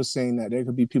opportunities. I was saying that there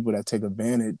could be people that take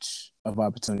advantage of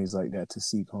opportunities like that to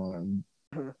seek harm.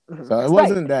 Mhm, mhm. So it Right.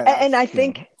 wasn't that And I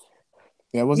think,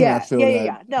 yeah, it wasn't that I yeah, feel yeah, yeah, that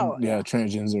yeah. No, yeah.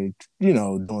 transgens are,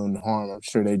 doing harm. I'm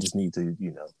sure they just need to,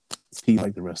 pee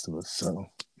like the rest of us. So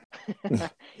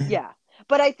Yeah.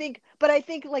 But I think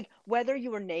like whether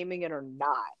you were naming it or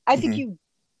not, I think Mhm. you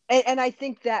and I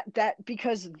think that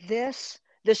because this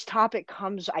topic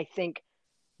comes, I think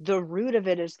the root of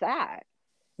it is that.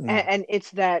 Mhm. And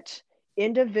it's that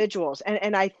individuals,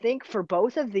 and I think for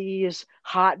both of these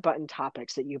hot button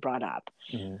topics that you brought up,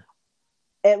 Mhm.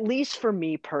 at least for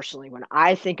me personally, when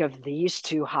I think of these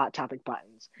two hot topic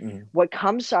buttons, Mhm. what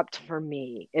comes up for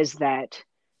me is that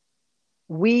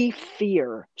we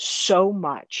fear so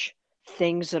much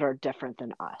things that are different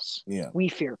than us. Yeah. We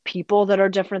fear people that are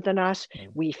different than us.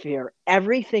 Mhm. We fear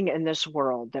everything in this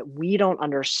world that we don't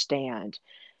understand,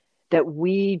 that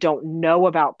we don't know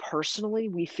about personally.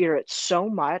 We fear it so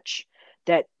much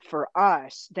that for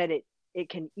us, that it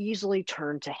can easily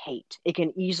turn to hate. It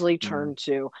can easily Mhm. turn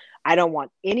to, I don't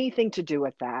want anything to do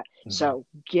with that. Mhm. So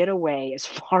get away as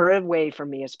far away from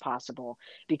me as possible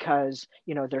because,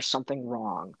 there's something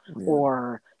wrong Yeah.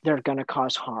 or they're going to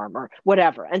cause harm or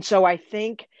whatever. And so I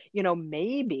think,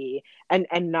 maybe, and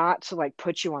not to like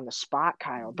put you on the spot,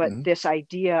 Kyle, but Mhm. this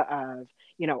idea of,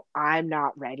 I'm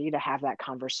not ready to have that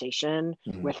conversation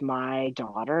Mhm. with my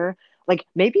daughter. Like,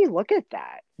 maybe look at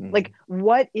that. Like, Mhm.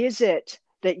 what is it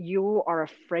that you are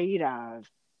afraid of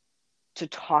to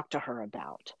talk to her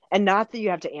about? And not that you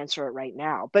have to answer it right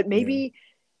now, but Yeah. maybe,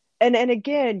 and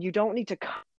again, you don't need to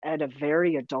come at a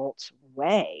very adult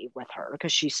way with her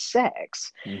because she's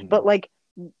 6, Mhm. but like,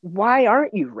 why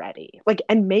aren't you ready? Like,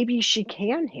 and maybe she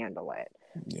can handle it.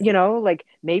 Yeah. Like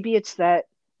maybe it's that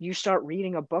you start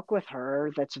reading a book with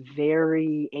her that's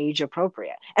very age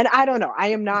appropriate. And I don't know. I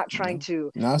am not trying No.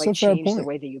 to No, that's like a fair change the point.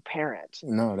 way that you parent.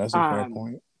 No, that's a fair Um,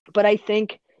 point. but I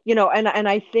think, and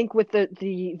I think with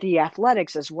the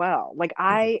athletics as well. Like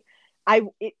Mhm.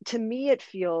 to me, it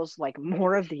feels like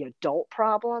more of the adult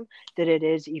problem than it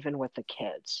is even with the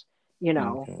kids.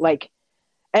 Okay. Like,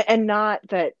 and not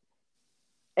that.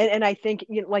 And I think,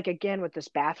 like again with this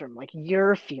bathroom, like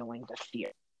you're feeling the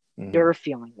fear, Mhm. you're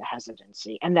feeling the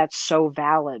hesitancy, and that's so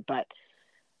valid. But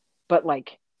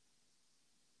like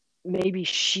maybe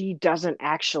she doesn't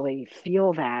actually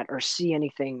feel that or see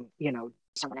anything,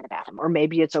 someone in the bathroom. Or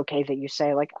maybe it's okay that you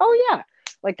say, like, oh yeah,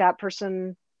 like that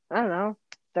person, I don't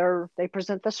know, they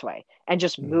present this way, and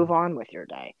just move Mhm. on with your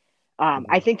day. I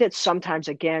Mhm. think that sometimes,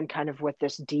 again, kind of with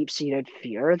this deep-seated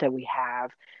fear that we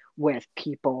have with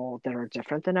people that are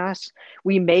different than us,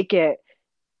 we make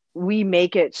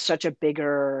it such a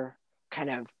bigger kind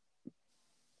of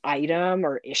item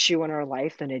or issue in our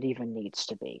life than it even needs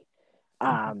to be.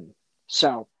 Okay.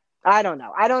 So I don't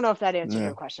know. I don't know if that answered Yeah.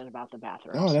 your question about the No,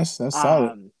 bathrooms. that's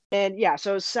solid. And yeah,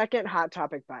 so second hot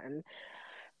topic button,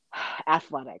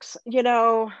 athletics.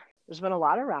 There's been a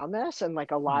lot around this and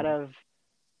like a lot Mhm. of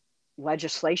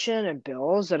legislation and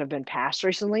bills that have been passed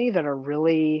recently that are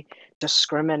really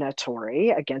discriminatory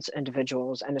against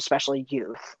individuals and especially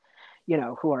youth,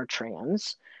 who are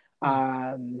trans.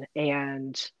 Mhm.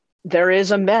 And there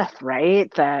is a myth,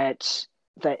 right, that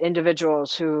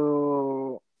individuals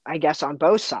who, I guess, on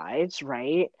both sides,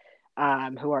 right,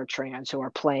 who are trans, who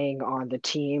are playing on the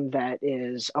team that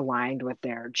is aligned with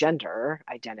their gender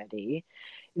identity,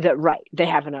 that right, they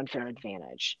have an unfair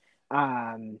advantage.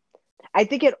 Um, I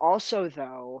think it also,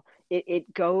 though,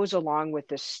 it goes along with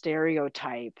this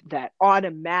stereotype that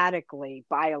automatically,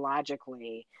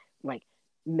 biologically, like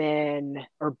men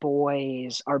or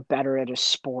boys are better at a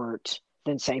sport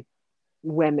than, say,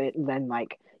 women, than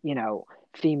like,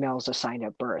 females assigned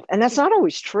at birth. And that's not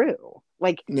always true.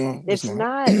 Like, No, it's it's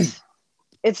not. not,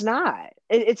 it's not.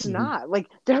 It's Mhm. not. Like,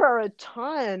 there are a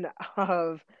ton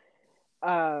of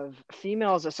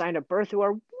females assigned at birth who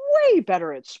are way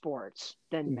better at sports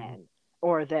than Mhm. men,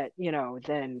 or that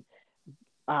than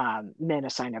men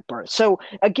assigned at birth. So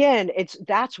again,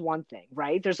 that's one thing,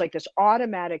 right? There's like this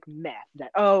automatic myth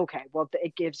that, oh, okay, well,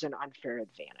 it gives an unfair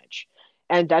advantage,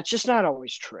 and that's just not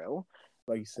always true.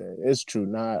 Like you said, it's true.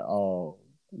 Not all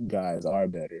guys are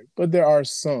better, but there are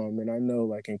some. And I know,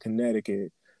 like in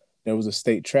Connecticut, there was a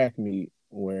state track meet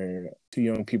where two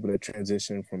young people that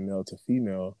transitioned from male to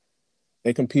female,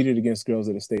 they competed against girls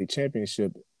at a state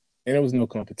championship, And there was no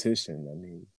competition. I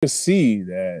mean, you could see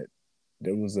that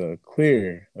there was a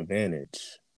clear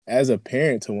advantage. As a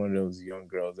parent to one of those young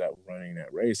girls that were running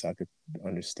that race, I could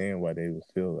understand why they would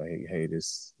feel like, hey,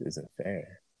 this isn't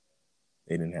fair.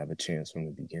 They didn't have a chance from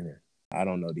the beginning. I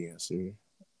don't know the answer.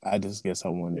 I just guess I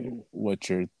wonder what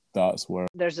your thoughts were.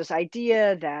 There's this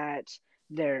idea that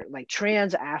they're like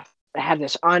trans athletes have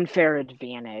this unfair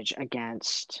advantage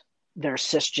against their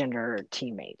cisgender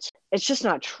teammates. It's just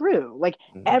not true. Like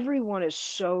everyone is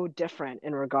so different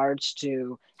in regards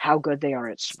to how good they are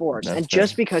at sports. That's and fair.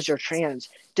 Just because you're trans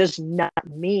does not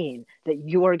mean that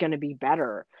you are going to be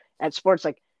better at sports.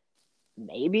 Like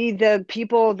maybe the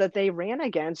people that they ran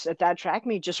against at that track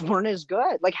meet just weren't as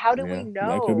good. Like, how do we know?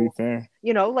 That could be fair.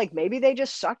 You know, like maybe they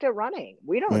just sucked at running.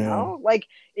 We don't know. Like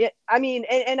it, I mean,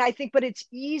 and I think, but it's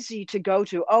easy to go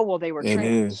to, oh, well, they were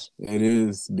trans. It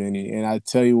is, Benny. And I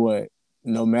tell you what,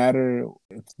 no matter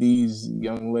if these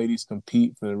young ladies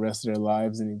compete for the rest of their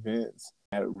lives in events,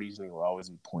 that reasoning will always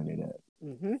be pointed at.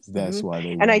 That's why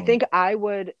they. And I think I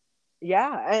would,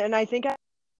 and I think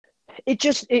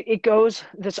it goes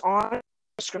this on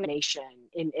discrimination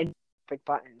in big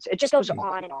buttons. It just goes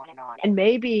on and on and on. And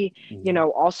maybe, you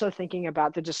know, also thinking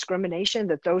about the discrimination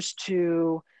that those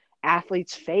two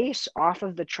athletes face off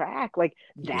of the track, like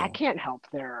that can't help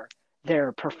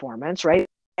their performance, right?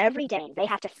 Every day they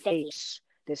have to face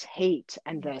this hate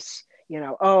and this, you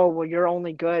know, oh, well, you're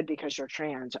only good because you're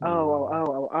trans.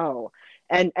 Oh.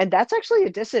 And that's actually a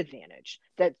disadvantage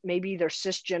that maybe their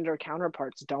cisgender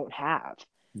counterparts don't have.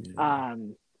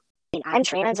 I'm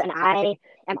trans and I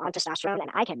am on testosterone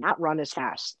and I cannot run as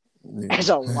fast as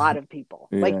a lot of people.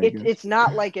 Like it's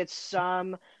not like it's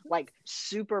some like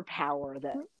superpower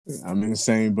that I'm in the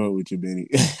same boat with you, Benny.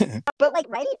 But like,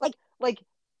 right? Like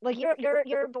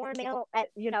you're born male at,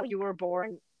 you know, you were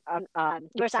born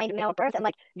you're assigned male at birth, and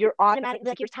like you're automatically,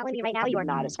 like you're telling me right now you are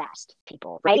not as fast,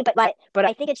 people, right? But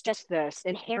I think it's just this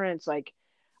inherent, like,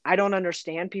 I don't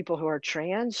understand people who are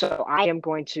trans, so I am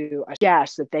going to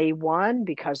guess that they won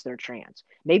because they're trans.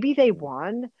 Maybe they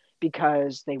won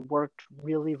because they worked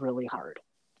really, really hard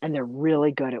and they're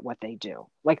really good at what they do.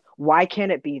 Like, why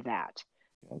can't it be that?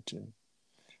 Gotcha.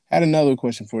 I had another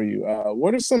question for you.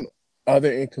 What are some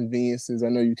other inconveniences? I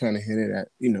know you kind of hinted at,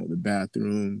 you know, the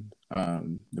bathroom,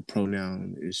 the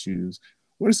pronoun issues.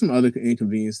 What are some other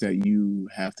inconveniences that you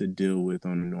have to deal with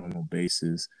on a normal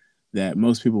basis that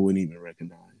most people wouldn't even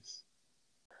recognize?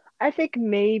 I think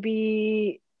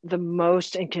maybe the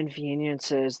most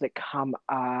inconveniences that come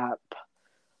up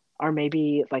are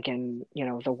maybe like in, you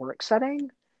know, the work setting.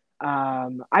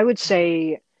 I would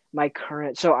say my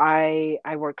current, so I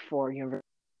work for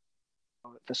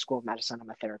the School of Medicine. I'm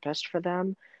a therapist for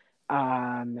them.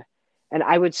 And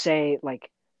I would say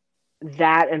like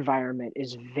that environment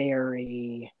is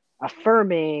very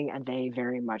affirming and they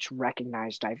very much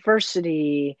recognize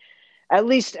diversity, at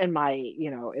least in my,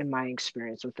 you know, in my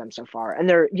experience with them so far. And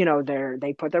they're, you know,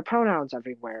 they put their pronouns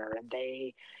everywhere and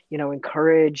they, you know,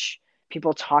 encourage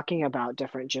people talking about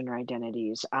different gender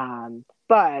identities.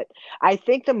 But I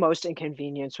think the most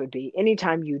inconvenience would be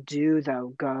anytime you do,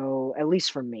 though, go, at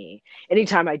least for me,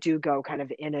 anytime I do go kind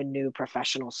of in a new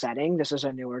professional setting, this is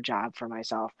a newer job for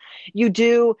myself, you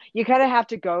kind of have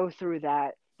to go through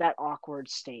that awkward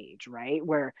stage, right?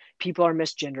 Where people are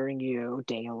misgendering you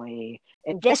daily.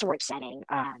 In this work setting,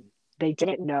 they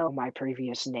didn't know my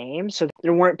previous name. So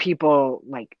there weren't people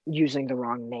like using the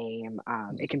wrong name.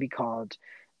 It can be called,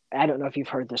 I don't know if you've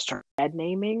heard this term, dead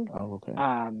naming. Oh,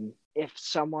 okay. If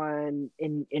someone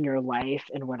in your life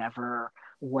in whatever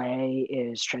way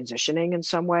is transitioning in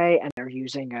some way and they're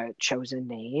using a chosen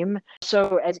name.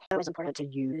 So it's always important to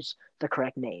use the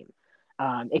correct name.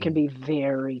 It can be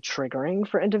very triggering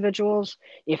for individuals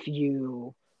if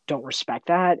you don't respect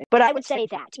that. But I would say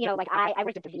that, you know, like I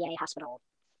worked at the VA hospital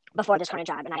before this current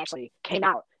job, and I actually came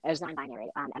out as non-binary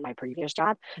at my previous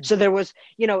job. So there was,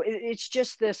 you know, it's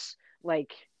just this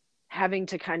like having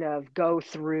to kind of go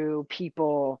through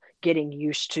people getting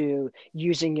used to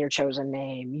using your chosen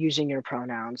name, using your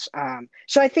pronouns.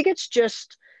 So I think it's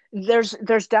just, there's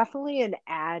definitely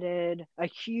a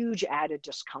huge added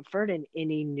discomfort in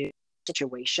any new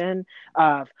situation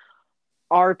of,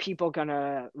 are people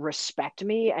gonna respect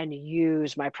me and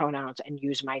use my pronouns and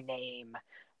use my name?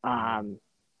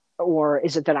 Or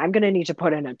is it that I'm going to need to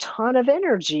put in a ton of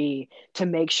energy to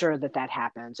make sure that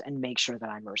happens and make sure that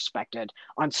I'm respected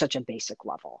on such a basic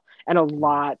level? And a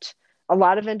lot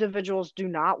of individuals do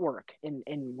not work in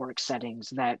work settings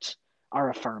that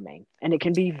are affirming, and it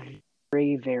can be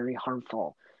very, very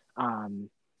harmful.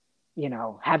 You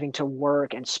know, having to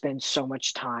work and spend so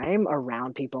much time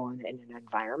around people in an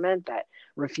environment that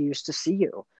refuse to see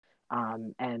you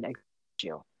and acknowledge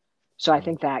you. So I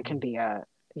think that can be a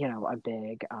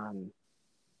big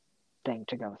thing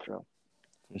to go through.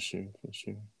 For sure, for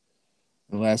sure.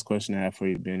 The last question I have for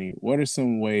you, Benny: what are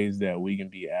some ways that we can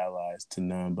be allies to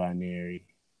non-binary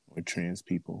or trans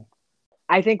people?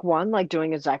 I think one, like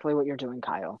doing exactly what you're doing,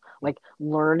 Kyle, like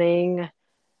learning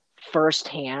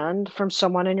firsthand from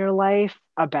someone in your life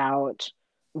about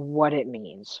what it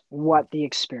means, what the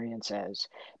experience is.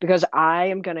 Because I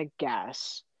am going to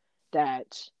guess that,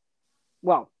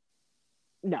 well,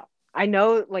 no, I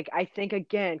know, like, I think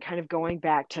again, kind of going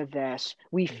back to this,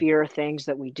 we fear things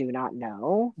that we do not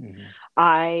know. Mm-hmm.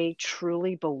 I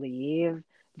truly believe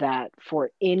that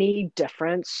for any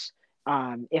difference,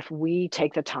 if we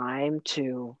take the time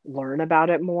to learn about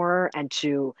it more and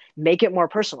to make it more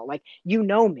personal, like, you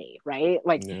know me, right?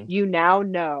 Like, Yeah. you now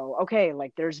know, okay,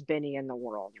 like there's Benny in the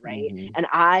world, right? Mm-hmm. And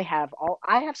I have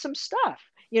some stuff,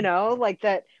 like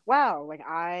that, wow, like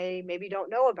I maybe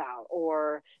don't know about,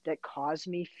 or that cause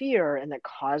me fear and that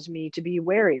cause me to be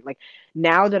wary. Like,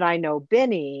 now that I know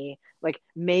Benny, like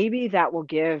maybe that will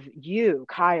give you,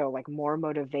 Kyle, like more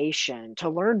motivation to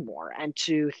learn more and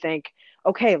to think,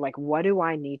 okay, like what do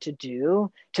I need to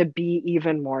do to be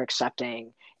even more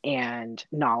accepting and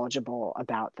knowledgeable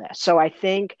about this? So I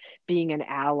think being an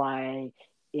ally,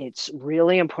 it's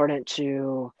really important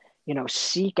to,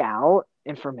 seek out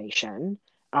information,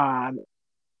 and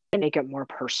make it more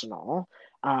personal.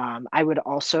 I would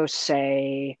also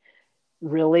say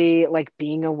really like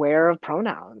being aware of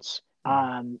pronouns,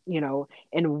 and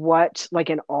what, like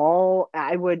in all,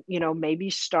 I would, maybe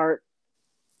start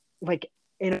like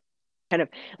in kind of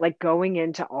like going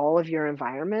into all of your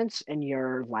environments in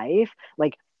your life,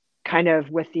 like kind of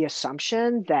with the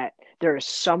assumption that there is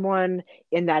someone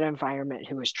in that environment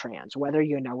who is trans, whether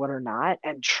you know it or not,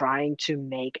 and trying to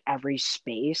make every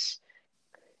space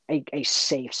a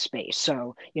safe space.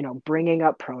 So, bringing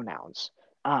up pronouns.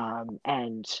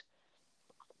 And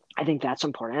I think that's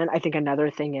important. I think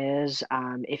another thing is,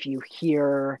 if you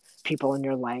hear people in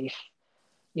your life,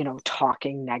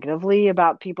 talking negatively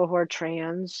about people who are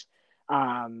trans,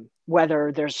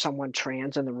 whether there's someone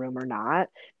trans in the room or not,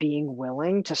 being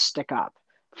willing to stick up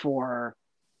for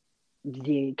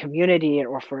the community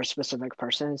or for a specific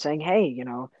person and saying, hey,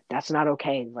 that's not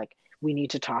okay. Like, we need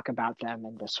to talk about them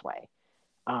in this way.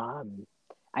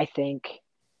 I think,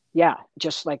 yeah,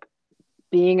 just like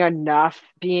being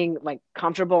like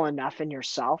comfortable enough in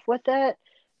yourself with it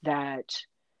that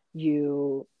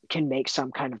you can make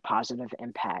some kind of positive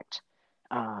impact,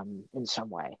 in some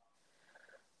way.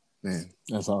 Man,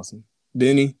 that's awesome.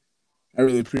 Benny, I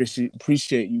really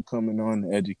appreciate you coming on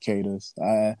to educate us.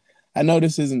 I know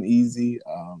this isn't easy,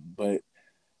 but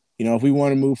if we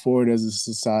want to move forward as a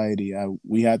society,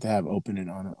 we have to have open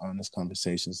and honest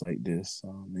conversations like this,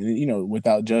 and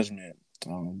without judgment.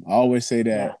 I always say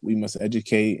that we must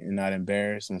educate and not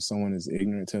embarrass when someone is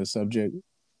ignorant to a subject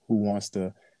who wants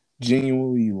to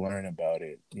genuinely learn about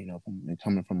it,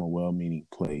 coming from a well-meaning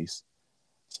place.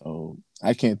 So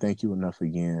I can't thank you enough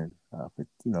again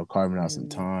for carving out some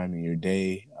time in your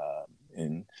day,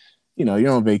 and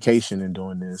you're on vacation and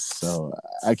doing this, so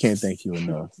I can't thank you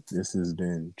enough. This has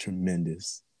been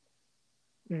tremendous.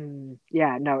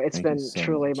 Yeah, no, it's Thank been so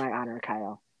truly much. my honor,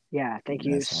 Kyle. Yeah, thank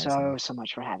you That's awesome. so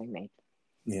much for having me.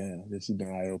 Yeah, this has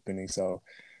been eye-opening. So,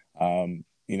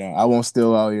 I won't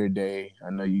steal all your day. I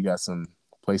know you got some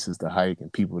places to hike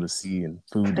and people to see and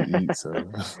food to eat. So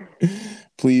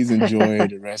please enjoy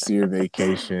the rest of your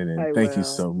vacation. And I thank you will.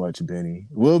 so much, Benny.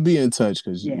 We'll be in touch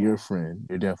because Yeah. you're a friend.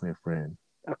 You're definitely a friend.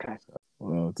 Okay. So,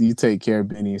 well, you take care,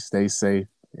 Benny. Stay safe.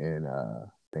 And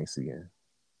thanks again.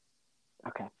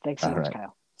 Okay. Thanks so much,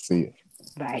 Kyle. See you.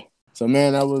 Bye. So,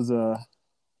 man, that was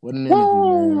what an interview,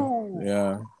 man.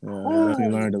 Yeah, I definitely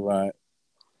learned a lot.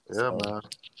 Yeah, man.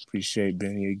 Appreciate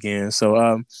Benny again.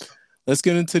 So, let's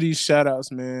get into these shout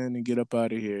outs, man, and get up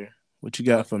out of here. What you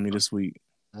got for me this week?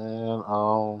 And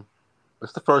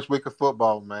it's the first week of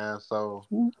football, man. So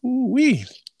Ooh-wee.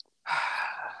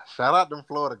 Shout out them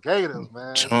Florida Gators,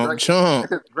 man.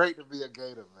 Chomp. It's great to be a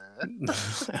Gator, man.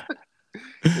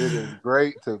 It is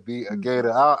great to be a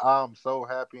Gator. I'm so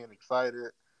happy and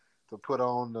excited to put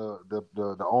on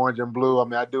the orange and blue. I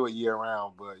mean, I do it year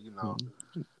round, but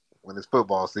when it's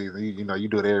football season, you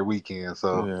do it every weekend.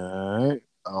 So,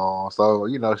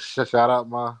 shout out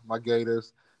my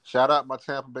Gators. Shout out my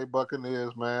Tampa Bay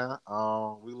Buccaneers, man.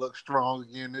 We look strong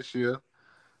again this year.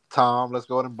 Tom, let's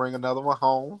go ahead and bring another one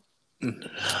home.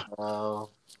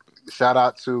 Shout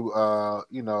out to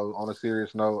on a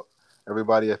serious note,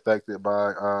 everybody affected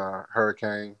by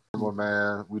hurricane.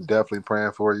 Man, we definitely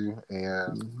praying for you,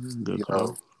 and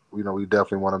we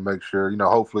definitely want to make sure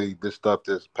hopefully this stuff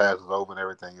just passes over and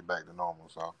everything is back to normal.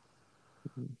 So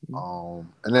And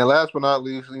then last but not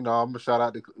least, I'm gonna shout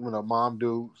out to Mom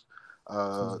Dudes,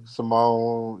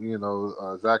 Simone,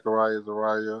 Zachariah,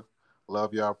 Zariah.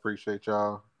 Love y'all, appreciate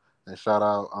y'all, and shout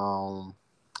out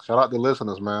the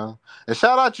listeners, man, and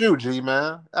shout out you, G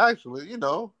man. Actually,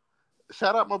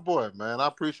 shout out my boy, man. I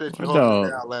appreciate you holding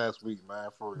it down last week, man.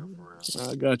 For real.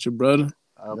 I got you, brother.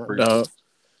 I appreciate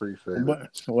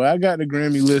it. Well, I got the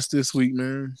Grammy list this week,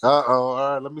 man. All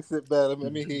right. Let me sit back.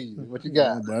 Let me hear you. What you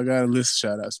got? But I got a list of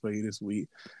shout-outs for you this week.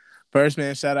 First,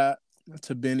 man, shout out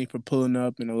to Benny for pulling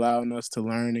up and allowing us to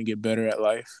learn and get better at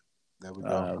life. There we go.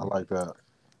 I like that.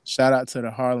 Shout out to the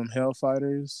Harlem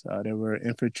Hellfighters. They were an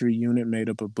infantry unit made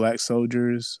up of black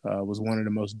soldiers. Was one of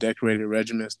the most decorated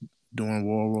regiments during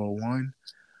World War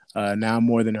I. Now,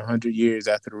 more than 100 years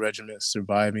after the regiment's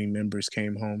surviving members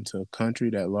came home to a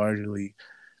country that largely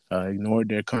ignored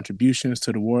their contributions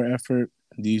to the war effort,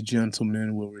 these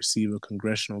gentlemen will receive a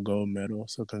Congressional Gold Medal.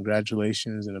 So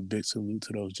congratulations and a big salute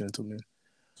to those gentlemen.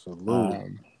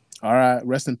 Salute. All right.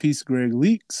 Rest in peace, Greg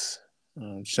Leaks.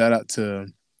 Shout out to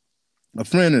a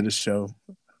friend of the show,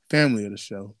 family of the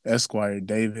show, Esquire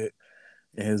David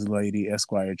and his lady,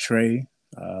 Esquire Trey.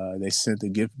 They sent a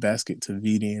gift basket to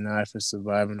VD and I for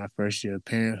surviving our first year of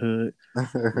parenthood.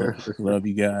 Love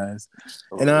you guys.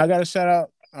 And I got to shout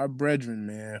out our brethren,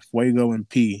 man, Fuego and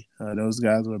P. Those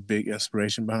guys were a big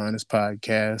inspiration behind this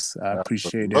podcast. I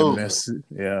appreciate their message.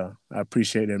 Yeah, I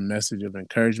appreciate their message of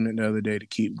encouragement the other day to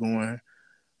keep going.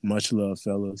 Much love,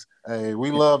 fellas. Hey, we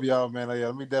love y'all, man. Yeah,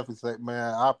 let me definitely say,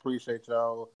 man, I appreciate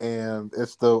y'all. And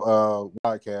it's the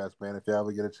podcast, man. If y'all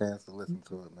ever get a chance to listen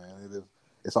to it, man,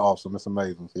 it's awesome. It's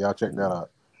amazing. So y'all check that out.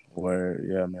 Word,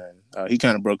 yeah, man. He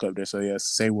kind of broke up there, so yeah,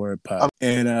 say word pod.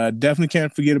 And definitely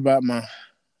can't forget about my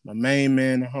main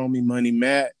man, the homie Money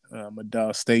Matt. My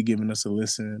dog Stay giving us a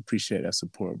listen. Appreciate that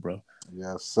support, bro.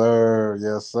 Yes, sir.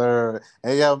 Yes, sir.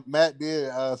 And yeah, Matt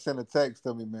did send a text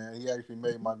to me, man. He actually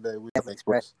made my day. We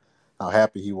expressed how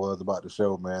happy he was about the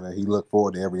show, man, and he looked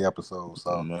forward to every episode.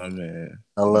 So, my man,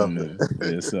 I love it.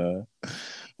 Yes,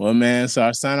 well, man. So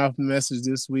our sign-off message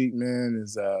this week, man,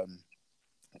 is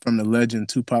from the legend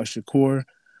Tupac Shakur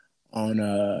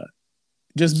on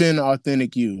just being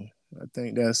authentic you. I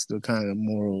think that's the kind of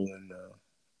moral and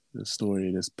the story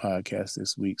of this podcast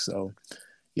this week. So,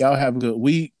 y'all have a good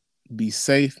week. Be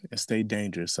safe and stay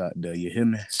dangerous out there. You hear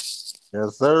me?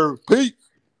 Yes, sir. Peace.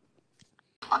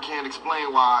 I can't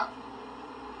explain why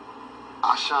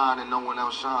I shine and no one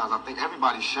else shines. I think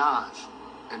everybody shines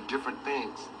in different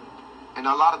things. And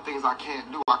a lot of things I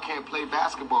can't do. I can't play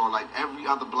basketball like every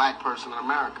other black person in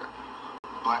America.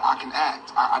 But I can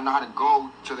act. I know how to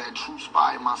go to that true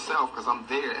spot in myself because I'm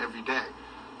there every day.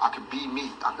 I can be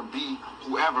me. I can be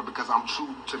whoever because I'm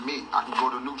true to me. I can go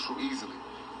to neutral easily.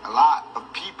 A lot of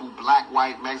people, black,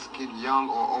 white, Mexican,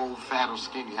 young or old, fat or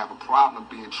skinny, have a problem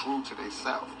being true to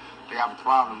themselves. They have a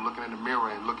problem looking in the mirror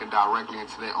and looking directly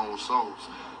into their own souls.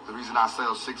 The reason I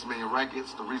sell 6 million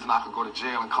records, the reason I could go to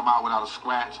jail and come out without a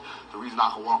scratch, the reason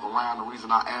I can walk around, the reason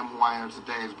I am who I am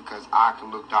today is because I can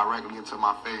look directly into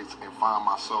my face and find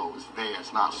my soul. It's there.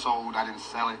 It's not sold. I didn't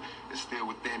sell it. It's still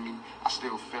within me. I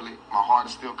still feel it. My heart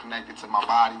is still connected to my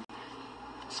body.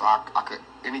 So I could,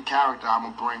 any character, I'm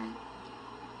going to bring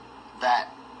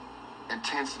that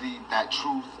intensity, that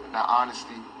truth, and that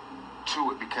honesty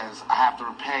to it because I have to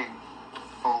repay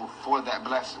for that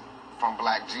blessing from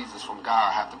Black Jesus, from God.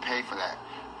 I have to pay for that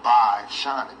by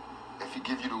shining. If he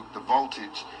give you the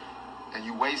voltage and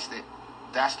you waste it,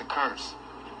 that's the curse.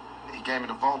 He gave me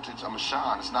the voltage, I'm going to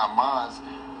shine. It's not mine.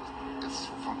 It's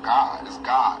from God. It's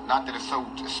God. Not that it's so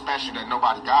special that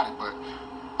nobody got it, but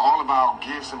all of our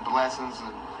gifts and blessings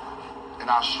and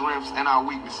our strengths and our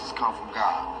weaknesses come from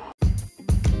God.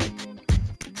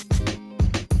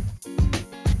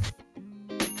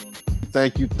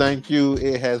 Thank you.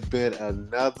 It has been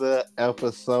another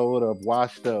episode of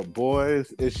Washed Up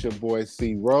Boys. It's your boy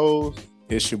C Rose.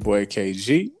 It's your boy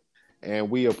KG. And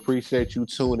we appreciate you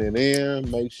tuning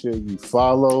in. Make sure you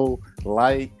follow,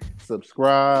 like,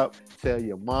 subscribe. Tell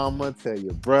your mama, tell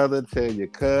your brother, tell your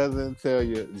cousin, tell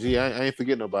your... I ain't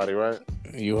forgetting nobody, right?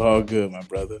 You all good, my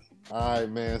brother. All right,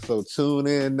 man. So tune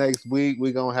in next week.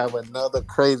 We're going to have another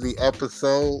crazy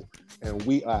episode. And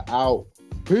we are out.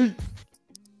 Peace.